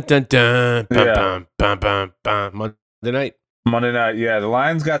 Dun dun dun dun. Bum, Yeah. bum, bum, bum, bum. Monday night, yeah, the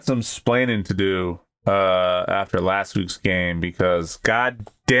Lions got some splaining to do after last week's game because, God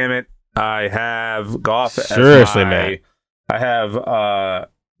damn it, I have Goff Seriously, man. I have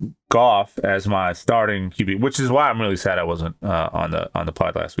Goff as my starting QB, which is why I'm really sad I wasn't on the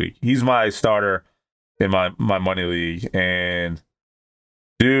pod last week. He's my starter in my money league, and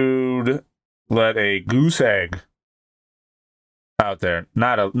dude let a goose egg out there.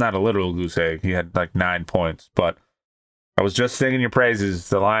 Not a literal goose egg. He had like 9 points, but I was just singing your praises.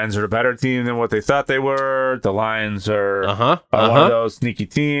 The Lions are a better team than what they thought they were. The Lions are one of those sneaky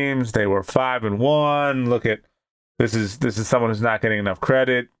teams. They were 5-1. Look at this is someone who's not getting enough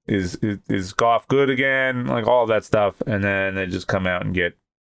credit. Is Goff good again? Like all of that stuff, and then they just come out and get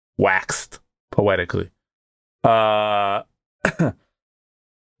waxed poetically.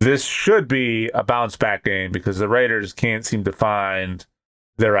 This should be a bounce back game because the Raiders can't seem to find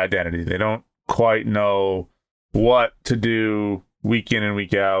their identity. They don't quite know what to do week in and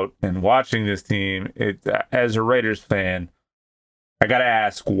week out. And watching this team, as a Raiders fan, I got to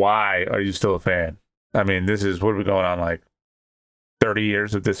ask, why are you still a fan? I mean, what are we going on, like 30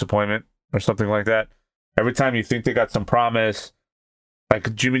 years of disappointment or something like that? Every time you think they got some promise,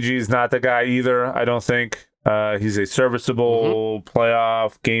 like Jimmy G is not the guy either, I don't think. He's a serviceable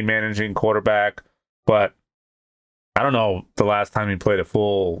playoff game managing quarterback, but I don't know the last time he played a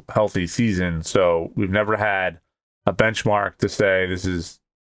full healthy season. So we've never had a benchmark to say this is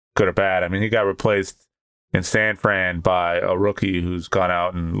good or bad. I mean, he got replaced in San Fran by a rookie who's gone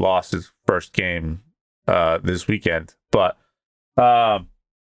out and lost his first game this weekend. But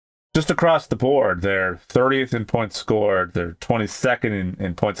just across the board, they're 30th in points scored. They're 22nd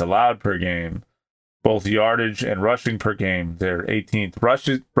in points allowed per game. Both yardage and rushing per game, they're 18th.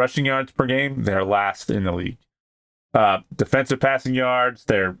 Rushing yards per game, they're last in the league. Defensive passing yards,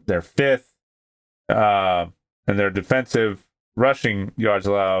 they're 5th. And their defensive rushing yards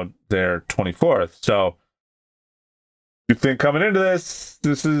allowed, they're 24th. So you think coming into this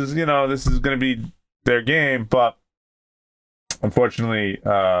is going to be their game, but unfortunately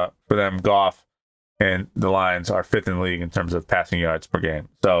for them, Goff and the Lions are 5th in the league in terms of passing yards per game.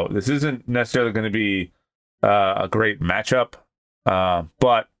 So this isn't necessarily going to be a great matchup,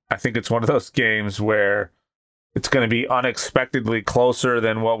 but I think it's one of those games where it's going to be unexpectedly closer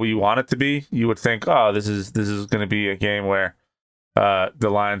than what we want it to be. You would think, oh, this is going to be a game where the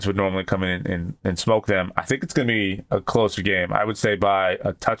Lions would normally come in and smoke them. I think it's going to be a closer game. I would say by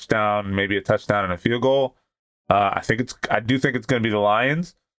a touchdown, maybe a touchdown and a field goal. I do think it's going to be the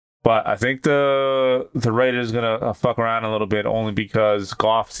Lions. But I think the Raiders are going to fuck around a little bit only because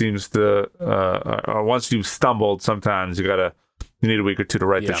Goff seems to, or once you've stumbled, sometimes you need a week or two to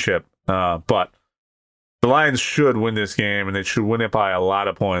right the ship. But the Lions should win this game, and they should win it by a lot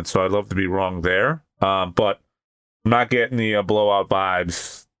of points. So I'd love to be wrong there. But I'm not getting the blowout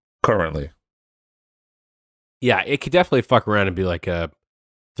vibes currently. Yeah, it could definitely fuck around and be like a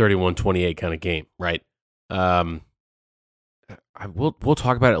 31-28 kind of game, right? We'll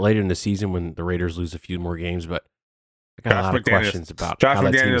talk about it later in the season when the Raiders lose a few more games, but I got a lot of questions about Josh how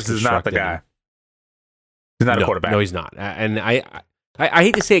that team McDaniels is not the guy. He's not a quarterback. No, he's not. And I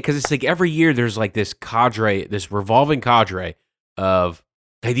hate to say it because it's like every year there's like this cadre, this revolving cadre of,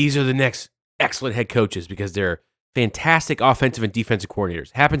 hey, these are the next excellent head coaches because they're fantastic offensive and defensive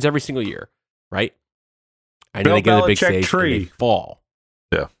coordinators. Happens every single year, right? And then they get to the big stage and they fall.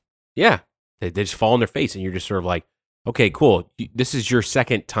 Yeah. They just fall on their face, and you're just sort of like, okay, cool. This is your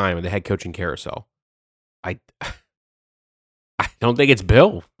second time in the head coaching carousel. I don't think it's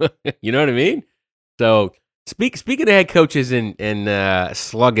Bill. You know what I mean? So speaking of head coaches and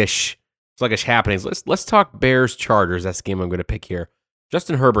sluggish happenings, let's talk Bears Chargers. That's the game I'm going to pick here.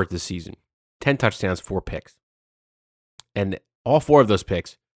 Justin Herbert this season, 10 touchdowns, 4 picks, and all 4 of those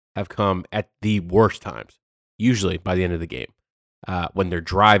picks have come at the worst times. Usually by the end of the game, when they're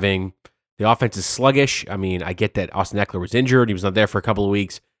driving. The offense is sluggish. I mean, I get that Austin Eckler was injured. He was not there for a couple of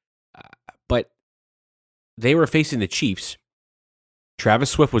weeks. But they were facing the Chiefs. Travis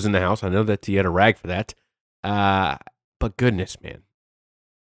Swift was in the house. I know that you had a rag for that. But goodness, man.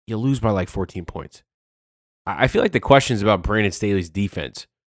 You lose by like 14 points. I feel like the questions about Brandon Staley's defense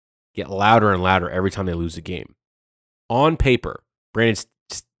get louder and louder every time they lose a game. On paper, Brandon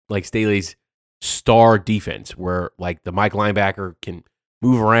Staley's star defense, where like the Mike linebacker can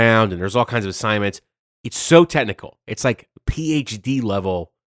move around, and there's all kinds of assignments. It's so technical. It's like PhD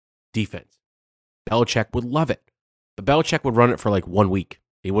level defense. Belichick would love it. But Belichick would run it for like 1 week.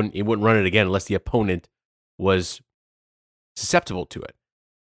 He wouldn't run it again unless the opponent was susceptible to it.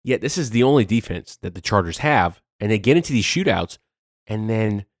 Yet this is the only defense that the Chargers have, And they get into these shootouts, and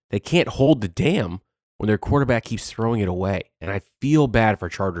then they can't hold the damn when their quarterback keeps throwing it away. And I feel bad for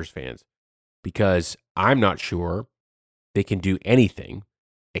Chargers fans because I'm not sure they can do anything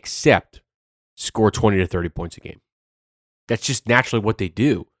except score 20 to 30 points a game. That's just naturally what they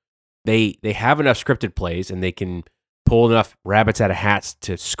do. They have enough scripted plays and they can pull enough rabbits out of hats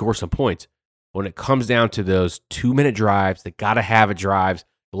to score some points. When it comes down to those 2-minute drives, the gotta have it drives,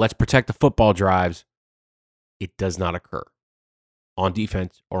 the let's protect the football drives, it does not occur on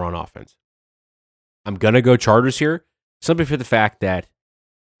defense or on offense. I'm gonna go Chargers here simply for the fact that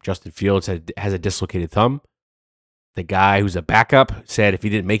Justin Fields has a dislocated thumb. The guy who's a backup said if he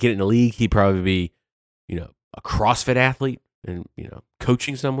didn't make it in the league, he'd probably be, a CrossFit athlete and,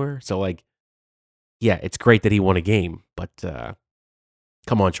 coaching somewhere. So, yeah, it's great that he won a game, but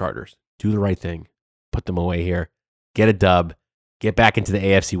come on, Chargers. Do the right thing. Put them away here. Get a dub. Get back into the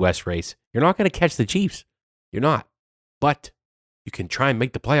AFC West race. You're not going to catch the Chiefs. You're not. But you can try and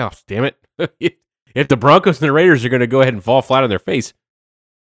make the playoffs, damn it. If the Broncos and the Raiders are going to go ahead and fall flat on their face,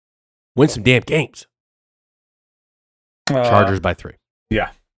 win some damn games. Chargers by 3.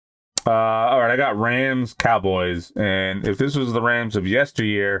 Yeah. All right, I got Rams, Cowboys, and if this was the Rams of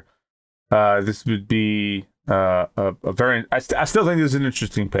yesteryear, this would be a very. I still think this is an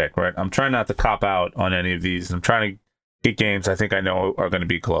interesting pick, right? I'm trying not to cop out on any of these. I'm trying to get games I think I know are going to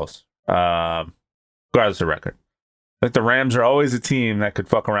be close, regardless of record. I think the Rams are always a team that could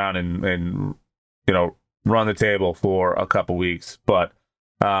fuck around and run the table for a couple weeks, but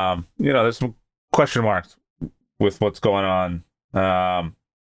there's some question marks with what's going on.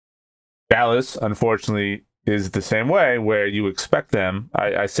 Dallas, unfortunately, is the same way where you expect them.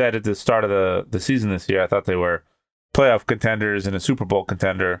 I said at the start of the season this year, I thought they were playoff contenders and a Super Bowl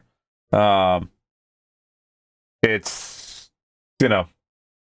contender. It's,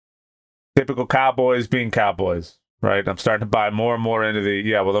 typical Cowboys being Cowboys, right? I'm starting to buy more and more into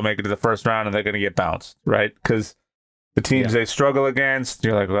they'll make it to the first round and they're going to get bounced, right? Because the teams they struggle against,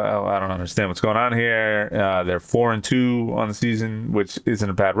 you're like, well, I don't understand what's going on here. They're 4-2 on the season, which isn't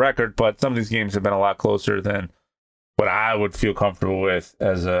a bad record, but some of these games have been a lot closer than what I would feel comfortable with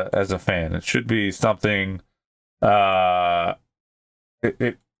as a fan. It should be something. This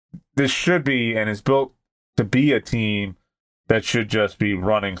should be and is built to be a team that should just be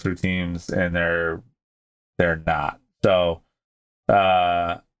running through teams, and they're not. So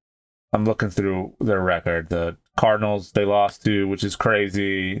I'm looking through their record. The Cardinals they lost to, which is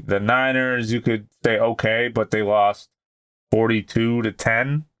crazy. The Niners, you could say okay, but they lost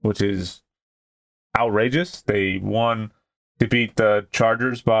 42-10, which is outrageous. They won to beat the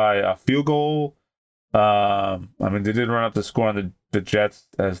Chargers by a field goal. They did run up the score on the Jets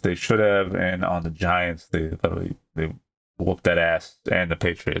as they should have, and on the Giants, they whooped that ass, and the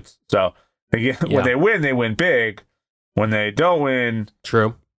Patriots. So when they win big. When they don't win,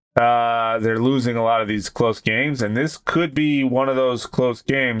 true. They're losing a lot of these close games, and this could be one of those close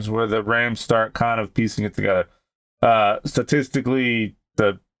games where the Rams start kind of piecing it together. Statistically,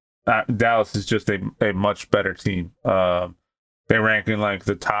 the Dallas is just a much better team. They rank in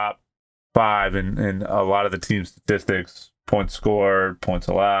the top 5 in a lot of the team statistics: points scored, points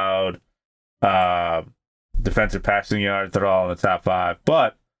allowed, defensive passing yards. They're all in the top 5,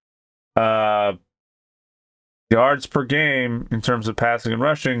 but yards per game in terms of passing and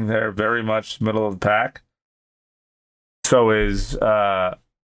rushing, they're very much middle of the pack. So are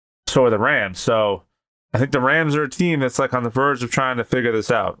the Rams. So I think the Rams are a team that's on the verge of trying to figure this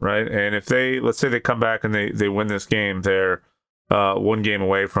out, right? And if let's say they come back and they win this game, they're one game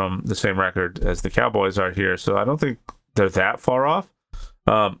away from the same record as the Cowboys are here. So I don't think they're that far off.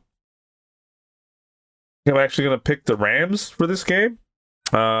 I'm actually going to pick the Rams for this game.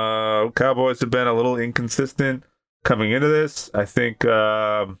 Cowboys have been a little inconsistent coming into this. I think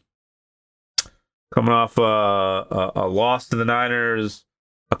coming off a loss to the Niners,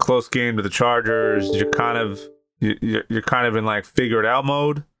 a close game to the Chargers, you're kind of in figure it out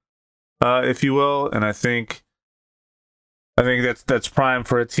mode, if you will. And I think that's prime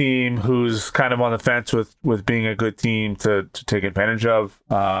for a team who's kind of on the fence with being a good team to take advantage of.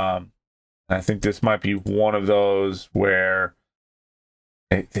 I think this might be one of those where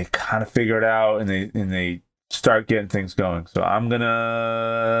they kind of figure it out and they start getting things going. So I'm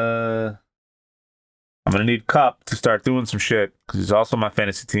gonna need Cup to start doing some shit because he's also my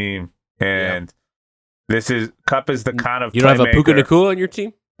fantasy team, and Cup is the kind of you don't have a Puka Nacua on your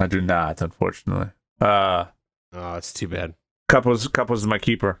team. I do not, unfortunately. Oh, it's too bad. Cup was my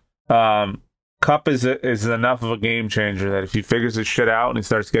keeper. Cup is enough of a game changer that if he figures his shit out and he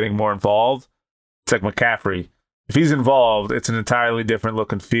starts getting more involved, it's like McCaffrey. If he's involved, it's an entirely different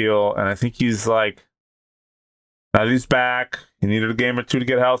look and feel, and I think he's Now that he's back, he needed a game or two to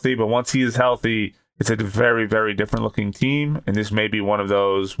get healthy, but once he is healthy, it's a very, very different looking team. And this may be one of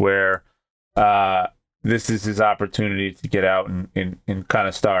those where this is his opportunity to get out and kind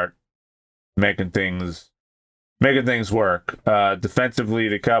of start making things work. Defensively,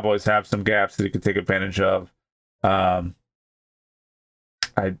 the Cowboys have some gaps that he could take advantage of. I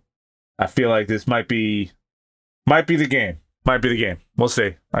feel like this might be the game. Might be the game. We'll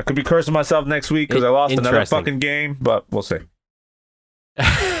see. I could be cursing myself next week because I lost another fucking game, but we'll see.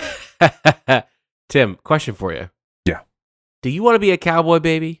 Tim, question for you. Yeah. Do you want to be a Cowboy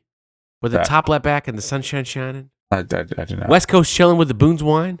baby with a top left back and the sunshine shining? I do not. West Coast chilling with the Boone's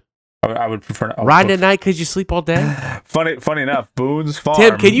wine? I would prefer riding at night because you sleep all day? Funny enough, Boone's Farm.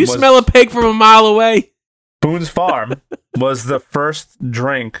 Tim, can you smell a pig from a mile away? Boone's Farm was the first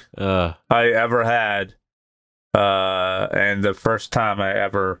drink I ever had, and the first time I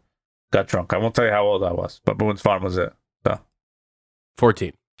ever got drunk. I won't tell you how old I was, but Boone's Farm was it. So.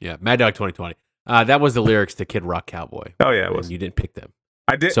 14. Yeah, Mad Dog 2020. That was the lyrics to Kid Rock Cowboy. Oh yeah, it was. And you didn't pick them.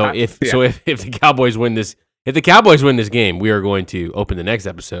 I did. So if the Cowboys win this, game, we are going to open the next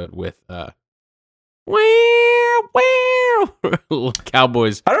episode with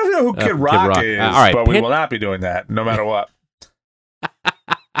Cowboys. I don't know who Kid Rock is, all right, but we will not be doing that, no matter what.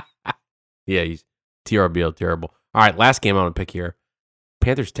 Yeah, he's TRBL terrible. All right, last game I want to pick here: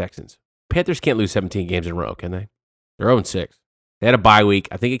 Panthers-Texans. Panthers can't lose 17 games in a row, can they? They're 0-6. They had a bye week.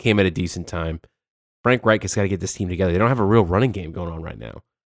 I think it came at a decent time. Frank Reich has got to get this team together. They don't have a real running game going on right now.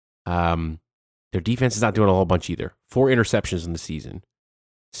 Their defense is not doing a whole bunch either. 4 interceptions in the season,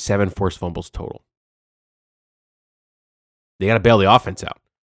 7 forced fumbles total. They got to bail the offense out.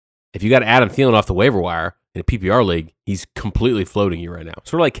 If you got Adam Thielen off the waiver wire in a PPR league, he's completely floating you right now.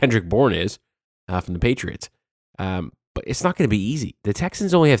 Sort of like Kendrick Bourne is from the Patriots. But it's not going to be easy. The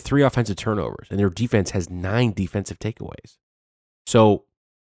Texans only have 3 offensive turnovers, and their defense has 9 defensive takeaways. So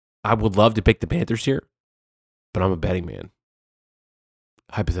I would love to pick the Panthers here, but I'm a betting man,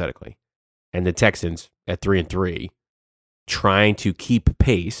 hypothetically. And the Texans at 3-3, trying to keep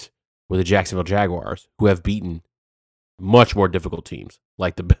pace with the Jacksonville Jaguars, who have beaten much more difficult teams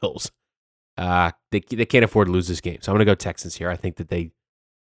like the Bills. They can't afford to lose this game. So I'm going to go Texans here. I think that they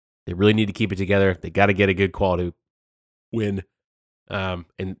really need to keep it together. They got to get a good quality win, and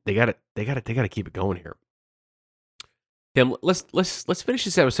they got to keep it going here. Tim, let's finish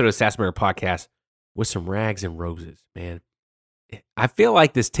this episode of Sassmere Podcast with some rags and roses, man. I feel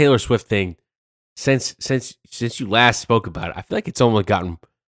like this Taylor Swift thing, since you last spoke about it, I feel like it's only gotten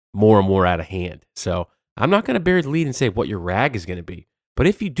more and more out of hand. So I'm not going to bury the lead and say what your rag is going to be. But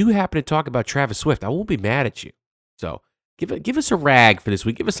if you do happen to talk about Travis Swift, I won't be mad at you. So give us a rag for this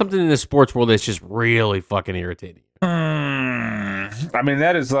week. Give us something in the sports world that's just really fucking irritating. I mean,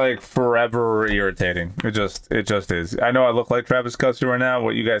 that is like forever irritating. It just is. I know I look like Travis Kelce right now.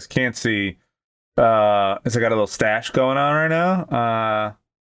 What you guys can't see is I got a little stash going on right now.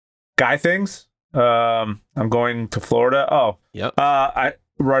 Guy things. I'm going to Florida. Oh, yep. I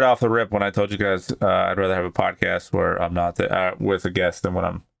right off the rip when I told you guys I'd rather have a podcast where I'm not with a guest than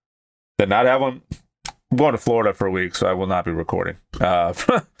not have one. I'm going to Florida for a week, so I will not be recording.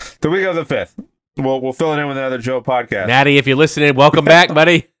 The week of the 5th. We'll fill it in with another Joe podcast. Natty, if you're listening, welcome back,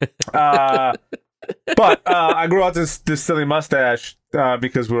 buddy. But I grew out this silly mustache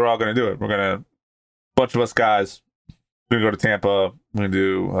because we were all going to do it. A bunch of us guys, we're going to go to Tampa. We're going to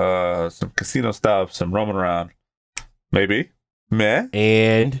do some casino stuff, some roaming around. Maybe. Meh.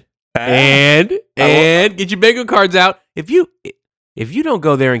 And get your bingo cards out. If you don't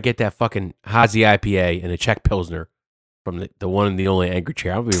go there and get that fucking Hazy IPA and a Czech Pilsner from the one and the only Angry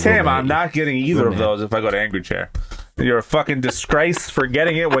Chair, I'll be Sam, I'm not getting either of those if I go to Angry Chair. You're a fucking disgrace for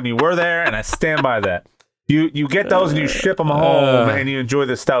getting it when you were there, and I stand by that. You get those and you ship them home, and you enjoy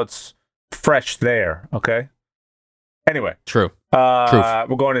the stouts fresh there, okay? Anyway. True.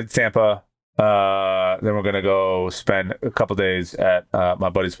 We're going to Tampa. Then we're going to go spend a couple days at my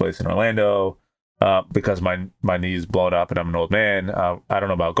buddy's place in Orlando because my knee is blown up and I'm an old man. I don't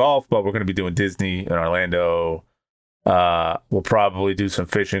know about golf, but we're going to be doing Disney in Orlando. We'll probably do some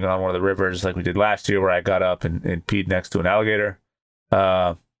fishing on one of the rivers like we did last year where I got up and peed next to an alligator.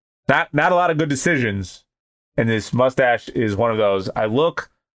 Not a lot of good decisions, and this mustache is one of those. I look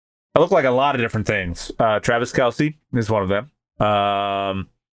like a lot of different things. Travis Kelce is one of them.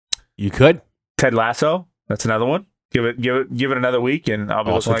 You could. Ted Lasso, that's another one. Give it another week, and I'll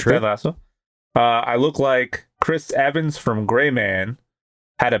be looking like Ted Lasso. I look like Chris Evans from Gray Man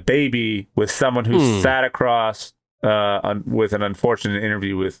had a baby with someone who sat across with an unfortunate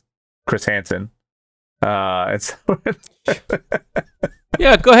interview with Chris Hansen. Yeah,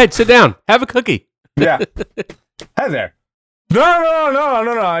 go ahead, sit down, have a cookie. Yeah. Hey there. No.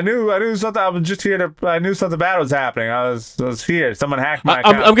 I knew something. I was just here to. I knew something bad was happening. I was here. Someone hacked my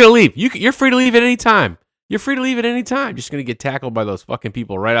account. I'm gonna leave. You're free to leave at any time. You're free to leave at any time. Just gonna get tackled by those fucking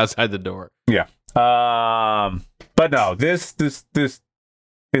people right outside the door. Yeah. But no, this is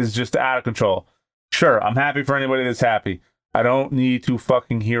just out of control. Sure, I'm happy for anybody that's happy. I don't need to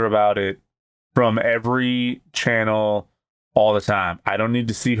fucking hear about it from every channel all the time. I don't need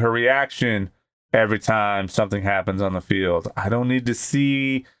to see her reaction every time something happens on the field. I don't need to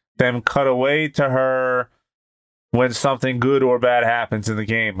see them cut away to her when something good or bad happens in the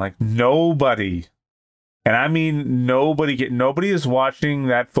game. Like, nobody, and I mean nobody is watching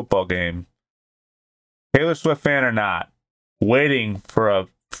that football game, Taylor Swift fan or not, waiting for a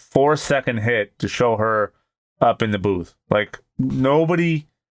 4-second hit to show her up in the booth. Like, nobody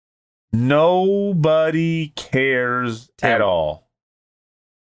cares at all.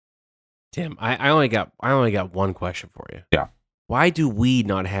 Tim, I only got one question for you. Yeah. Why do we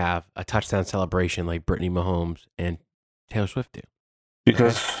not have a touchdown celebration like Brittany Mahomes and Taylor Swift do?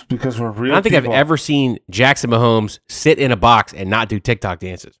 Because we're real. I don't think I've ever seen Jackson Mahomes sit in a box and not do TikTok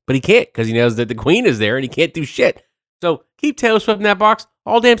dances, but he can't because he knows that the Queen is there and he can't do shit. So keep Taylor Swift in that box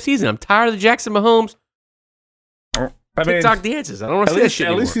all damn season. I'm tired of the Jackson Mahomes TikTok dances. I don't want to see that shit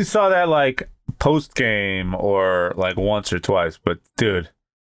anymore. At least you saw that like post game or like once or twice. But dude,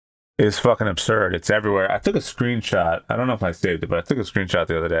 it's fucking absurd. It's everywhere. I took a screenshot. I don't know if I saved it, but I took a screenshot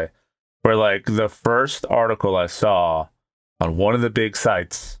the other day where like the first article I saw on one of the big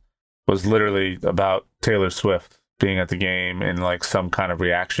sites was literally about Taylor Swift being at the game and like some kind of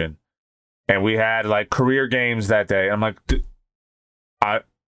reaction. And we had like career games that day. I'm like, I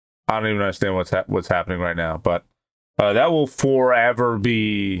don't even understand what's happening right now, but that will forever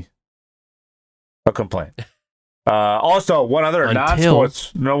be a complaint. Also, one other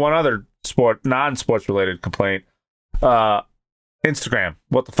non-sports related complaint. Instagram.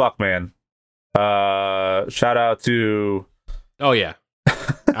 What the fuck, man? Shout out to. Oh yeah,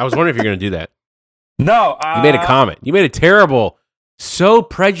 I was wondering if you're going to do that. No, you made a comment. You made a terrible, so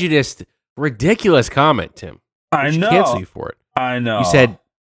prejudiced, ridiculous comment, Tim. I know. Cancel you for it. I know. You said,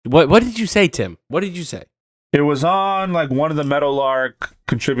 what did you say, Tim? What did you say? It was on like one of the Meadowlark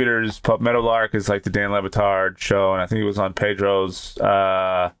contributors. Meadowlark is like the Dan Le Batard show, and I think it was on Pedro's.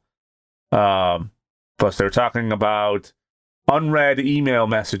 Plus, they were talking about unread email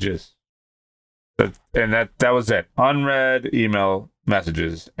messages, and that was it. Unread email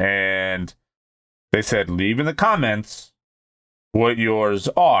messages, and they said leave in the comments what yours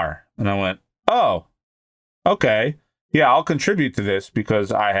are, and I went, oh, okay, yeah, I'll contribute to this because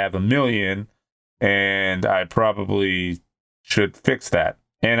I have 1 million. And I probably should fix that.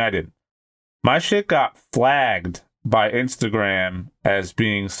 And I didn't. My shit got flagged by Instagram as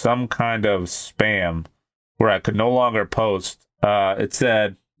being some kind of spam where I could no longer post. It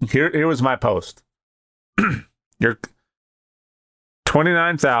said, here was my post. You're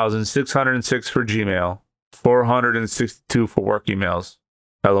 29,606 for Gmail, 462 for work emails.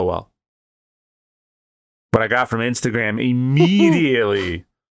 LOL. What I got from Instagram immediately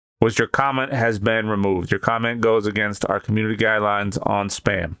was your comment has been removed. Your comment goes against our community guidelines on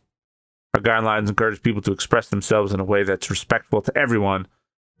spam. Our guidelines encourage people to express themselves in a way that's respectful to everyone.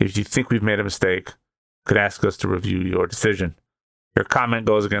 If you think we've made a mistake, you could ask us to review your decision. Your comment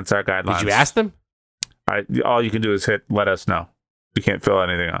goes against our guidelines. Did you ask them? All you can do is hit let us know. You can't fill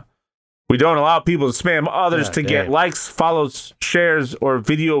anything out. We don't allow people to spam others to get likes, follows, shares, or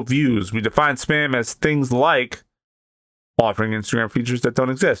video views. We define spam as things like offering Instagram features that don't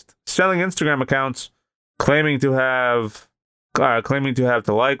exist, selling Instagram accounts, claiming to have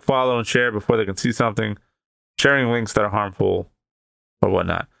to like, follow, and share before they can see something, sharing links that are harmful, or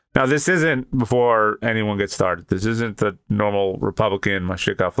whatnot. Now, this isn't before anyone gets started. This isn't the normal Republican, my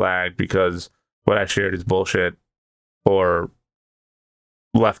shit got flagged because what I shared is bullshit, or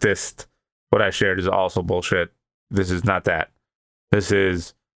leftist, what I shared is also bullshit. This is not that. This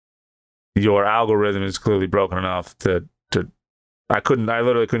is your algorithm is clearly broken enough to I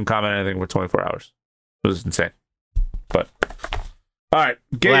literally couldn't comment anything for 24 hours. It was insane. But all right,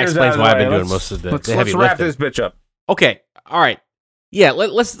 that explains why I've been doing most of the heavy lifting. Let's wrap this bitch up. Okay, all right, yeah.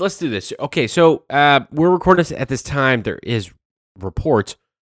 Let's do this. Okay, so we're recording this at this time. There is reports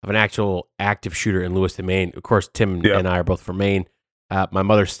of an actual active shooter in Lewiston, Maine. Of course, Tim and I are both from Maine. My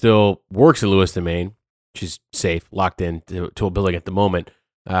mother still works in Lewiston, Maine. She's safe, locked in to a building at the moment.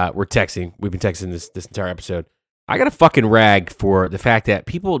 We're texting. We've been texting this entire episode. I got a fucking rag for the fact that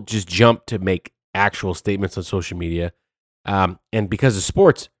people just jump to make actual statements on social media. And because of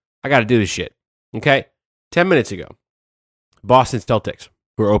sports, I got to do this shit. Okay? 10 minutes ago, Boston Celtics,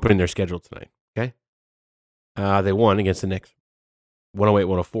 who are opening their schedule tonight. Okay? They won against the Knicks,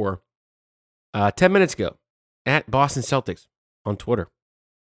 108-104. 10 minutes ago, at Boston Celtics on Twitter.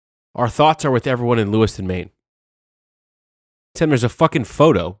 Our thoughts are with everyone in Lewiston, Maine. Tim, there's a fucking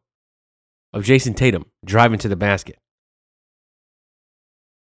photo of Jason Tatum driving to the basket.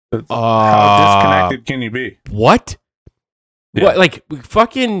 How disconnected can you be? What? Yeah. What? Like,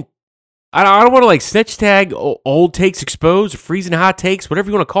 fucking... I don't want to, like, snitch tag old takes exposed, or freezing hot takes, whatever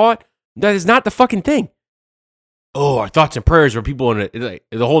you want to call it. That is not the fucking thing. Oh, our thoughts and prayers are people in it. Like,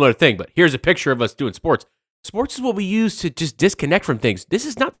 it's a whole other thing, but here's a picture of us doing sports. Sports is what we use to just disconnect from things. This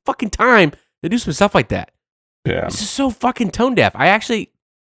is not fucking time to do some stuff like that. Yeah. This is so fucking tone deaf. I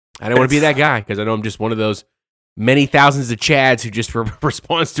don't want to be that guy because I know I'm just one of those many thousands of Chads who just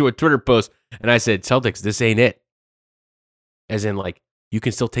responds to a Twitter post. And I said, Celtics, this ain't it. As in, like, you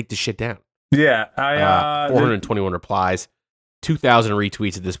can still take this shit down. Yeah. 421 replies, 2,000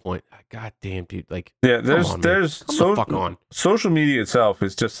 retweets at this point. God damn, dude. Like, yeah, there's fuck on. Social media itself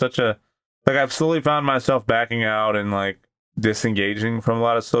is just such a, like, I've slowly found myself backing out and, like, disengaging from a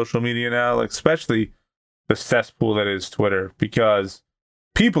lot of social media now, like, especially the cesspool that is Twitter, because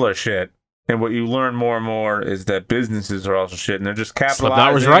people are shit. And what you learn more and more is that businesses are also shit, and they're just capitalizing.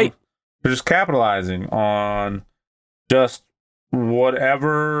 Slipknot was right. They're just capitalizing on just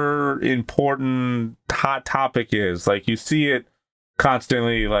whatever important hot topic is. Like, you see it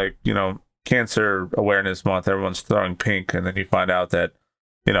constantly, like, you know, Cancer Awareness Month, everyone's throwing pink, and then you find out that,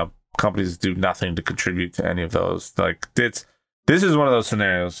 you know, companies do nothing to contribute to any of those. Like, this is one of those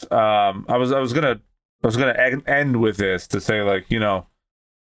scenarios. I was gonna end with this to say, like, you know,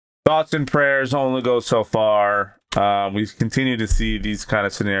 thoughts and prayers only go so far. We continue to see these kind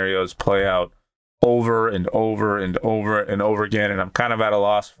of scenarios play out over and over and over and over again, and I'm kind of at a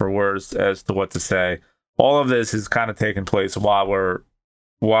loss for words as to what to say. All of this is kind of taking place while we're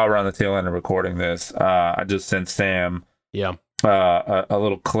on the tail end of recording this. I just sent Sam a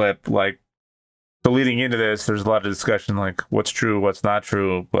little clip. Like, so leading into this, there's a lot of discussion, like, what's true, what's not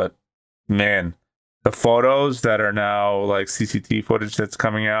true, but man, the photos that are now, like, CCTV footage that's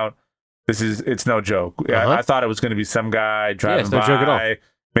coming out, it's no joke. I thought it was going to be some guy driving by, no joke at all.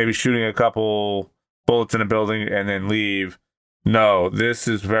 Maybe shooting a couple bullets in a building and then leave. No, this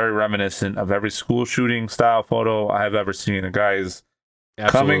is very reminiscent of every school shooting style photo I have ever seen. A guy is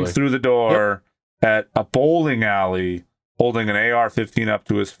coming through the door at a bowling alley holding an AR-15 up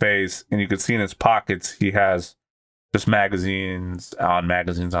to his face, and you can see in his pockets he has just magazines on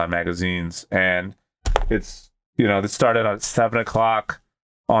magazines on magazines. And it's, you know, this started at 7:00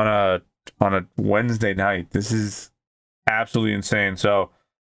 on a Wednesday night. This is absolutely insane. So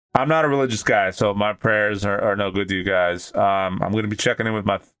I'm not a religious guy, so my prayers are no good to you guys. I'm going to be checking in with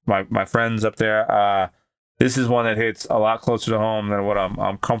my friends up there. This is one that hits a lot closer to home than what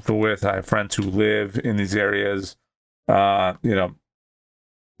I'm comfortable with. I have friends who live in these areas. You know,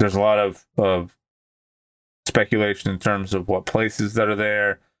 there's a lot of speculation in terms of what places that are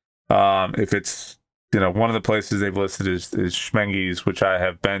there. If it's, you know, one of the places they've listed is Schmengi's, which I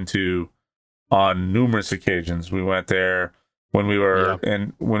have been to on numerous occasions. We went there when we were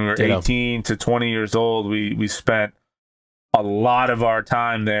 18 to 20 years old. We spent a lot of our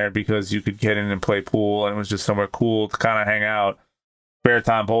time there because you could get in and play pool, and it was just somewhere cool to kind of hang out. Spare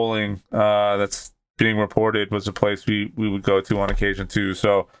time bowling, that's being reported, was a place we would go to on occasion too.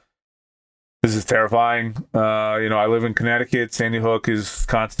 So this is terrifying. You know, I live in Connecticut. Sandy Hook is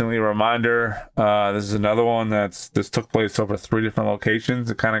constantly a reminder. This is another one this took place over 3 different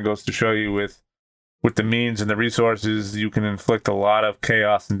locations. It kind of goes to show you with the means and the resources, you can inflict a lot of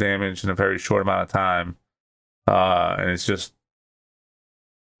chaos and damage in a very short amount of time. And it's just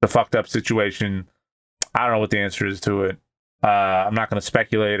a fucked up situation. I don't know what the answer is to it. I'm not going to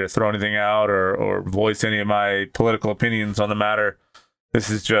speculate or throw anything out or voice any of my political opinions on the matter. This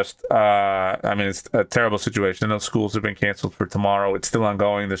is just, I mean, it's a terrible situation. I know schools have been canceled for tomorrow. It's still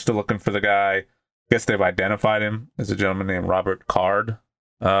ongoing. They're still looking for the guy. I guess they've identified him as a gentleman named Robert Card.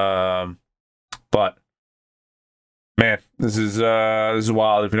 But man, this is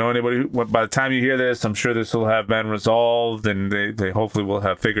wild. If you know anybody, by the time you hear this, I'm sure this will have been resolved, and they hopefully will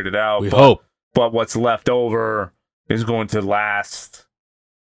have figured it out. We hope. But what's left over is going to last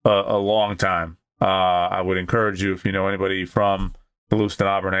a long time. I would encourage you, if you know anybody from the Lewiston,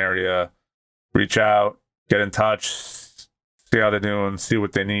 Auburn area, reach out, get in touch, see how they're doing, see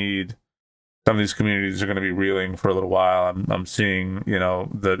what they need. Some of these communities are going to be reeling for a little while. I'm seeing, you know,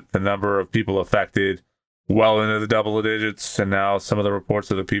 the number of people affected well into the double digits, and now some of the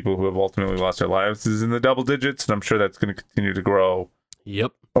reports of the people who have ultimately lost their lives is in the double digits, and I'm sure that's going to continue to grow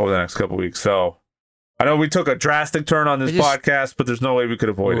over the next couple of weeks. So I know we took a drastic turn on this podcast, but there's no way we could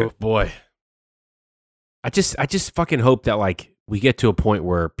avoid it. Boy. I just fucking hope that like we get to a point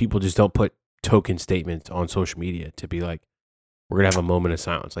where people just don't put token statements on social media to be like, we're gonna have a moment of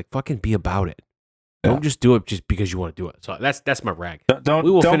silence. Like, fucking be about it. Yeah. Don't just do it just because you want to do it. So that's my rag. Don't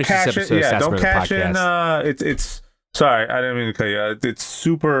We will don't finish this cash episode it. of Yeah, don't Sassman cash Podcast. in. It's sorry, I didn't mean to cut you. It's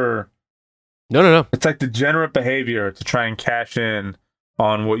super. No. It's like degenerate behavior to try and cash in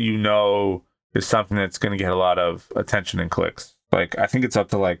on what you know is something that's going to get a lot of attention and clicks. Like, I think it's up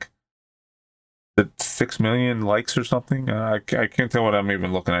to like 6 million likes or something. I can't tell what I'm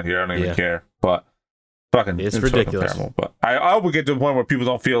even looking at here. I don't even care. But fucking, it's ridiculous. Fucking terrible. But I hope we get to a point where people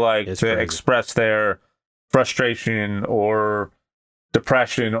don't feel like It's to crazy. express their frustration or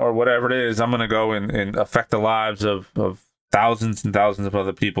depression or whatever it is. I'm going to go and affect the lives of thousands and thousands of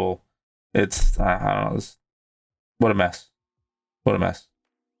other people. It's, I don't know. What a mess. What a mess.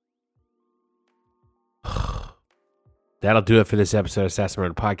 That'll do it for this episode of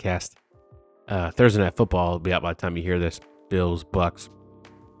Sassman Podcast. Thursday Night Football will be out by the time you hear this. Bills, Bucks.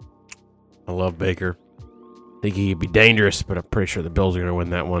 I love Baker. Think he could be dangerous, but I'm pretty sure the Bills are going to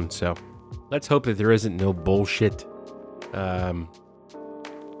win that one. So let's hope that there isn't no bullshit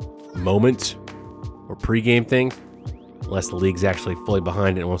moment or pregame thing, unless the league's actually fully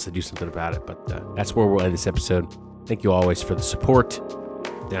behind it and wants to do something about it. But that's where we'll end this episode. Thank you always for the support.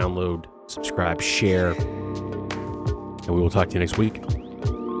 Download, subscribe, share, and we will talk to you next week.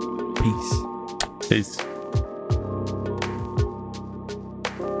 Peace. Peace.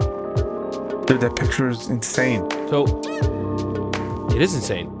 Dude, that picture is insane. So, it is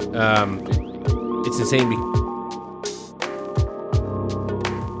insane. It's insane because